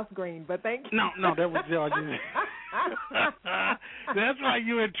say something else green, but thank you. No, that was that's why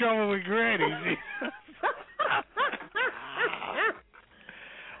you in trouble with Granny.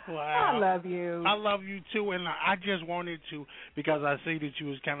 Wow. I love you. I love you too, and I just wanted to, because I see that you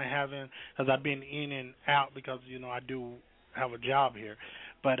was kind of having, because I've been in and out because I do have a job here.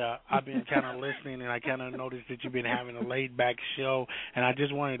 But I've been kind of listening, and I kind of noticed that you've been having a laid-back show, and I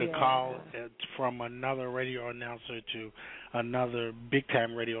just wanted to call from another radio announcer to another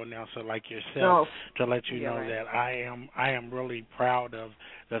big-time radio announcer like yourself to let you know that I am really proud of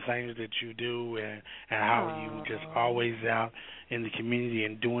the things that you do and how you just always out in the community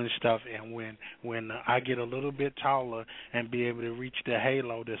and doing stuff. And when I get a little bit taller and be able to reach the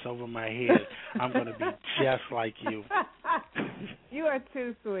halo that's over my head, I'm going to be just like you. You are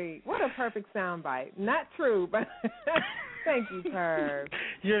too sweet. What a perfect soundbite. Not true, but thank you, Herb.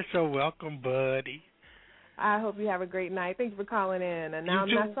 You're so welcome, buddy. I hope you have a great night. Thank you for calling in. And now I'm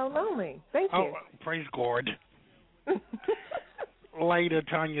not so lonely. Thank you. Oh, praise God. Later,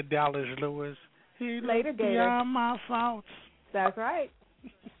 Tanya Dallas-Lewis. Later, Gator. Beyond my faults. That's right.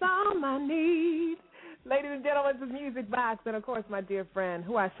 Some I need. Ladies and gentlemen, this is Music Box, and, of course, my dear friend,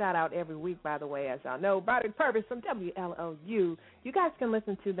 who I shout out every week, by the way, as y'all know, Broderick Purvis from WLOU. You guys can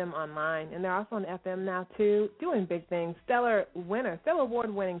listen to them online, and they're also on FM now, too, doing big things. Stellar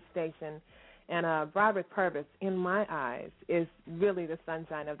award-winning station. And Broderick Purvis, in my eyes, is really the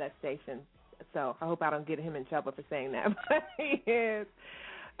sunshine of that station. So I hope I don't get him in trouble for saying that, but he is.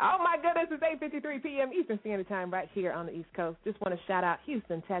 Oh, my goodness, it's 8:53 p.m. Eastern Standard Time right here on the East Coast. Just want to shout out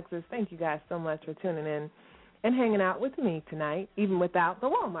Houston, Texas. Thank you guys so much for tuning in and hanging out with me tonight, even without the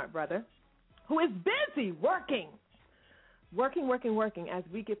Walmart brother, who is busy working as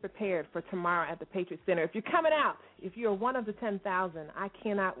we get prepared for tomorrow at the Patriot Center. If you're coming out, if you're one of the 10,000, I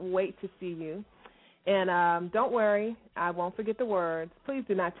cannot wait to see you. And don't worry, I won't forget the words. Please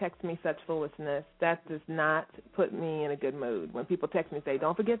do not text me such foolishness. That does not put me in a good mood. When people text me and say,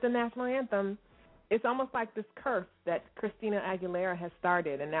 don't forget the national anthem, it's almost like this curse that Christina Aguilera has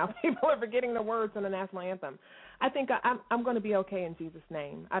started, and now people are forgetting the words on the national anthem. I think I'm going to be okay in Jesus'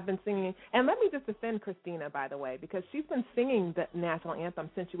 name. I've been singing, and let me just defend Christina, by the way, because she's been singing the national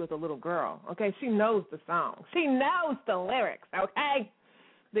anthem since she was a little girl, okay? She knows the song. She knows the lyrics, okay?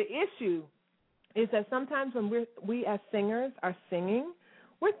 The issue is that sometimes when we as singers are singing,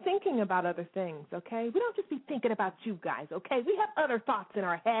 we're thinking about other things, okay? We don't just be thinking about you guys, okay? We have other thoughts in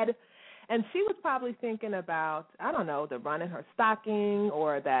our head. And she was probably thinking about, I don't know, the run in her stocking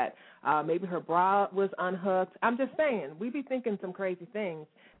or that maybe her bra was unhooked. I'm just saying, we be thinking some crazy things.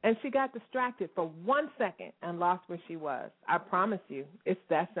 And she got distracted for 1 second and lost where she was. I promise you, it's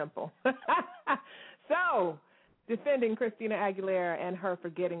that simple. So, defending Christina Aguilera and her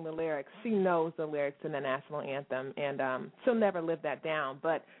forgetting the lyrics, she knows the lyrics in the national anthem, and she'll never live that down.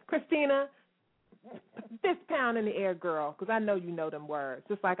 But, Christina, fist pound in the air, girl, because I know you know them words,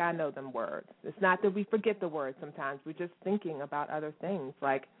 just like I know them words. It's not that we forget the words sometimes. We're just thinking about other things.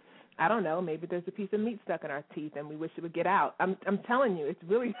 Like, I don't know, maybe there's a piece of meat stuck in our teeth and we wish it would get out. I'm telling you, it's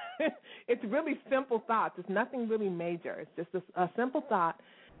really it's really simple thoughts. It's nothing really major. It's just a simple thought,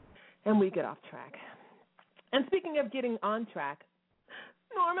 and we get off track. And speaking of getting on track,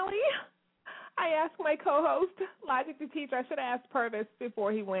 normally I ask my co-host, Logic the Teacher, I should have asked Purvis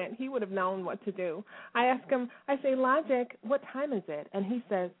before he went. He would have known what to do. I ask him, I say, Logic, what time is it? And he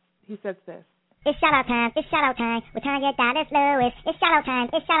says this. It's shout-out time, with Tanya Dallas-Lewis. It's shout-out time,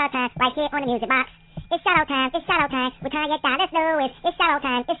 right here on the Music Box. It's shout-out time, with Tanya Dallas-Lewis. It's shout-out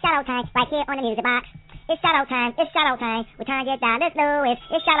time, right here on the Music Box. It's shout-out time, with Tanya Dallas-Lewis.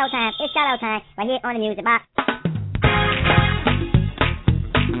 It's shout-out time, right here on the Music Box.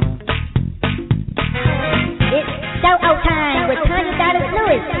 It's shout-out time with Tanya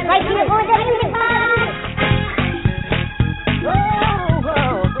Dallas-Lewis, right here on the Music Box.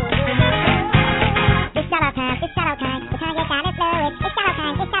 It's shout-out time,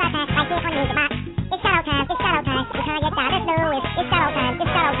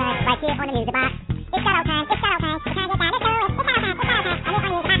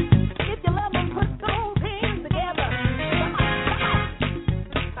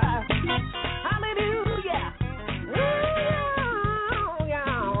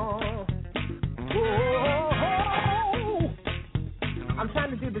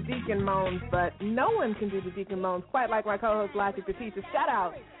 albums, but no one can do the Deacon Moans quite like my co-host Logic the Teacher. Shout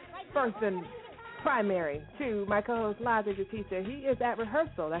out first and primary to my co-host Logic the Teacher. He is at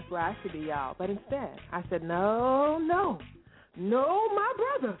rehearsal. That's where I should be, y'all. But instead, I said, no, my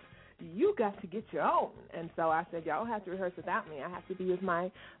brother. You got to get your own. And so I said, y'all have to rehearse without me. I have to be with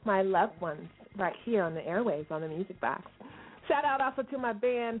my loved ones right here on the airwaves on the Music Box. Shout out also to my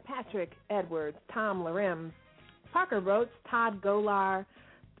band, Patrick Edwards, Tom Larem, Parker Roach, Todd Golar,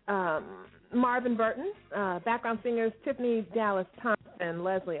 Marvin Burton, background singers Tiffany Dallas-Thompson,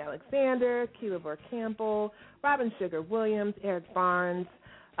 Leslie Alexander, Keela Burr Campbell, Robin Sugar Williams, Eric Barnes.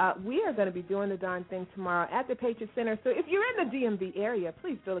 We are going to be doing the darn thing tomorrow at the Patriot Center. So if you're in the DMV area,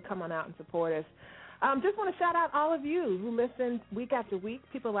 please feel to come on out and support us. Just want to shout out all of you who listen week after week.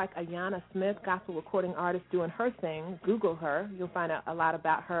 People like Ayanna Smith, gospel recording artist, doing her thing. Google her. You'll find out a lot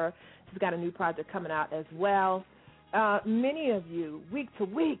about her. She's got a new project coming out as well. Many of you, week to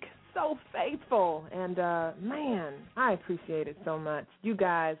week, so faithful. And, man, I appreciate it so much. You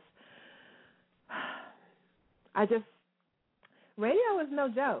guys, radio is no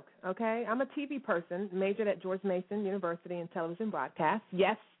joke, okay? I'm a TV person, majored at George Mason University in television broadcast.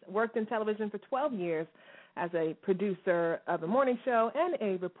 Yes, worked in television for 12 years as a producer of a morning show and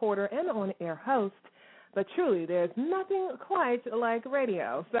a reporter and on-air host. But truly, there's nothing quite like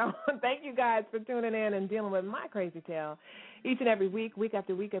radio. So thank you guys for tuning in and dealing with my crazy tale each and every week, week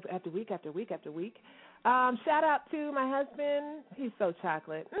after week after week after week after week. Shout out to my husband. He's so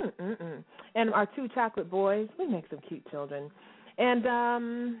chocolate. And our two chocolate boys. We make some cute children. And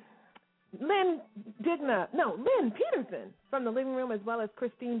Lynn Peterson from the living room, as well as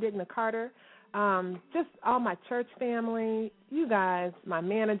Christine Digna Carter. Just all my church family, you guys, my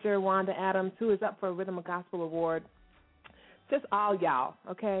manager, Wanda Adams, who is up for a Rhythm of Gospel Award. Just all y'all,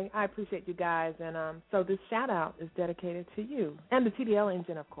 okay? I appreciate you guys. And so this shout-out is dedicated to you. And the TDL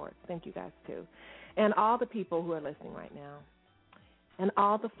engine, of course. Thank you guys, too. And all the people who are listening right now. And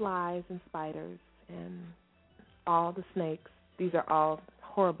all the flies and spiders and all the snakes. These are all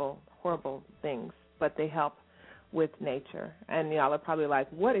horrible, horrible things, but they help with nature. And y'all are probably like,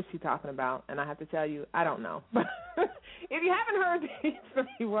 what is she talking about? And I have to tell you, I don't know. But if you haven't heard these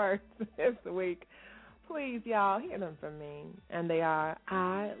 3 words this week, please, y'all, hear them from me. And they are,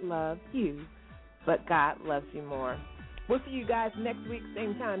 I love you, but God loves you more. We'll see you guys next week,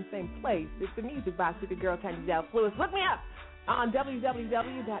 same time, same place. It's the Music Box with your girl, Tanya Dallas-Lewis. Look me up on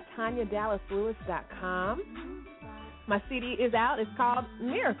www.TanyaDallasLewis.com. My CD is out. It's called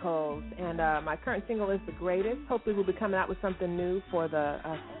Miracles, and my current single is The Greatest. Hopefully we'll be coming out with something new for the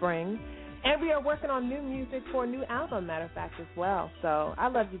spring. And we are working on new music for a new album, matter of fact, as well. So I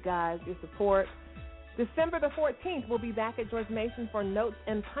love you guys, your support. December the 14th, we'll be back at George Mason for Notes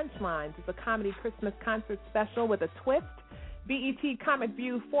and Punchlines. It's a comedy Christmas concert special with a twist. BET Comic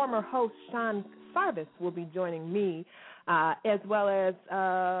View former host Sean Sarvis will be joining me, as well as,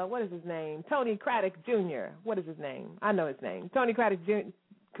 what is his name? Tony Craddock Jr. What is his name? I know his name. Tony Craddock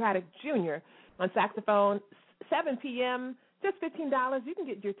Jr. on saxophone, 7 p.m., just $15. You can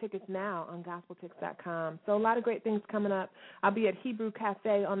get your tickets now on gospeltix.com. So a lot of great things coming up. I'll be at Hebrew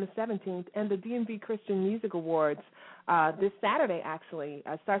Cafe on the 17th and the DMV Christian Music Awards this Saturday, actually.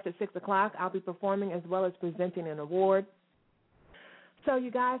 Starts at 6 o'clock. I'll be performing as well as presenting an award. So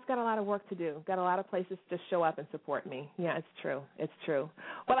you guys got a lot of work to do. Got a lot of places to show up and support me. Yeah, it's true. It's true.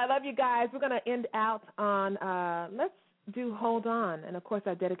 Well, I love you guys. We're going to end out on, let's do Hold On. And, of course,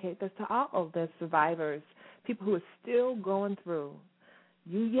 I dedicate this to all of the survivors, people who are still going through.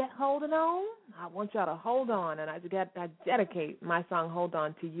 You yet holding on? I want y'all to hold on. And I dedicate my song Hold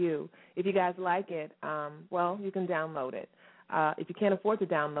On to you. If you guys like it, well, you can download it. If you can't afford to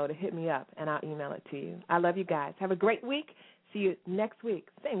download it, hit me up, and I'll email it to you. I love you guys. Have a great week. See you next week,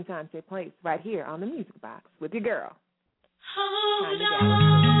 same time, same place, right here on the Music Box with your girl. Hold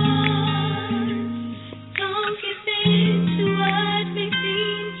on, don't give in to what may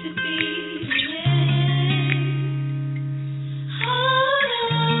seem to be the end. Hold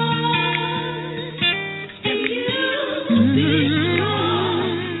on, and you'll be strong.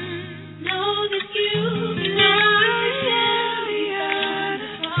 Know that you belong to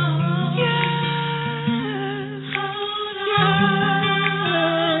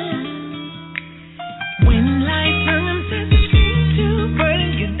When life turns as a dream to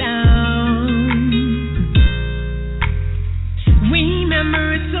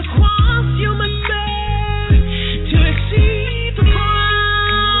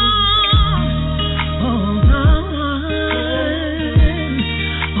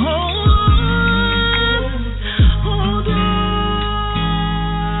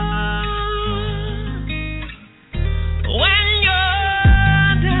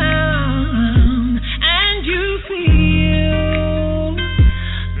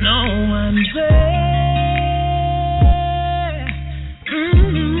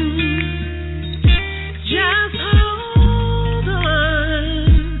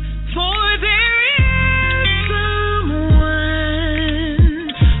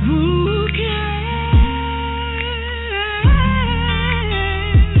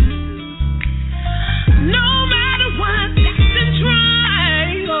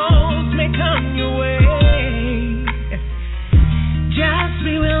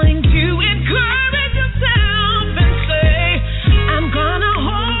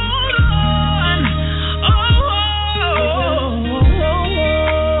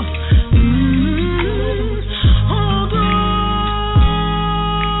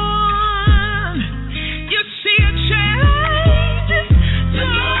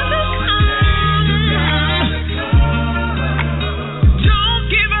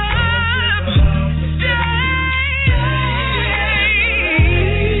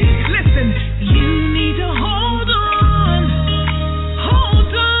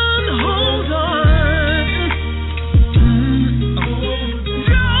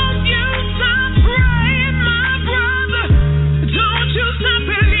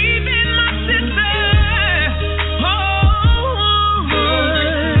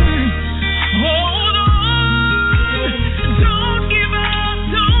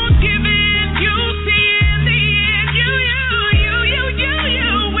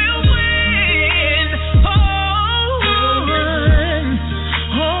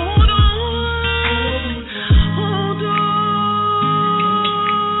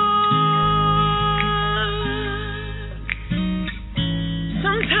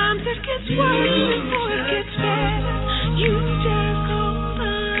Sometimes it gets worse before it gets better. You just hold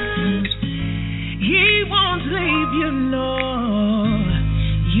on. He won't leave you, no.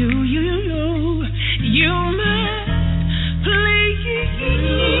 You might.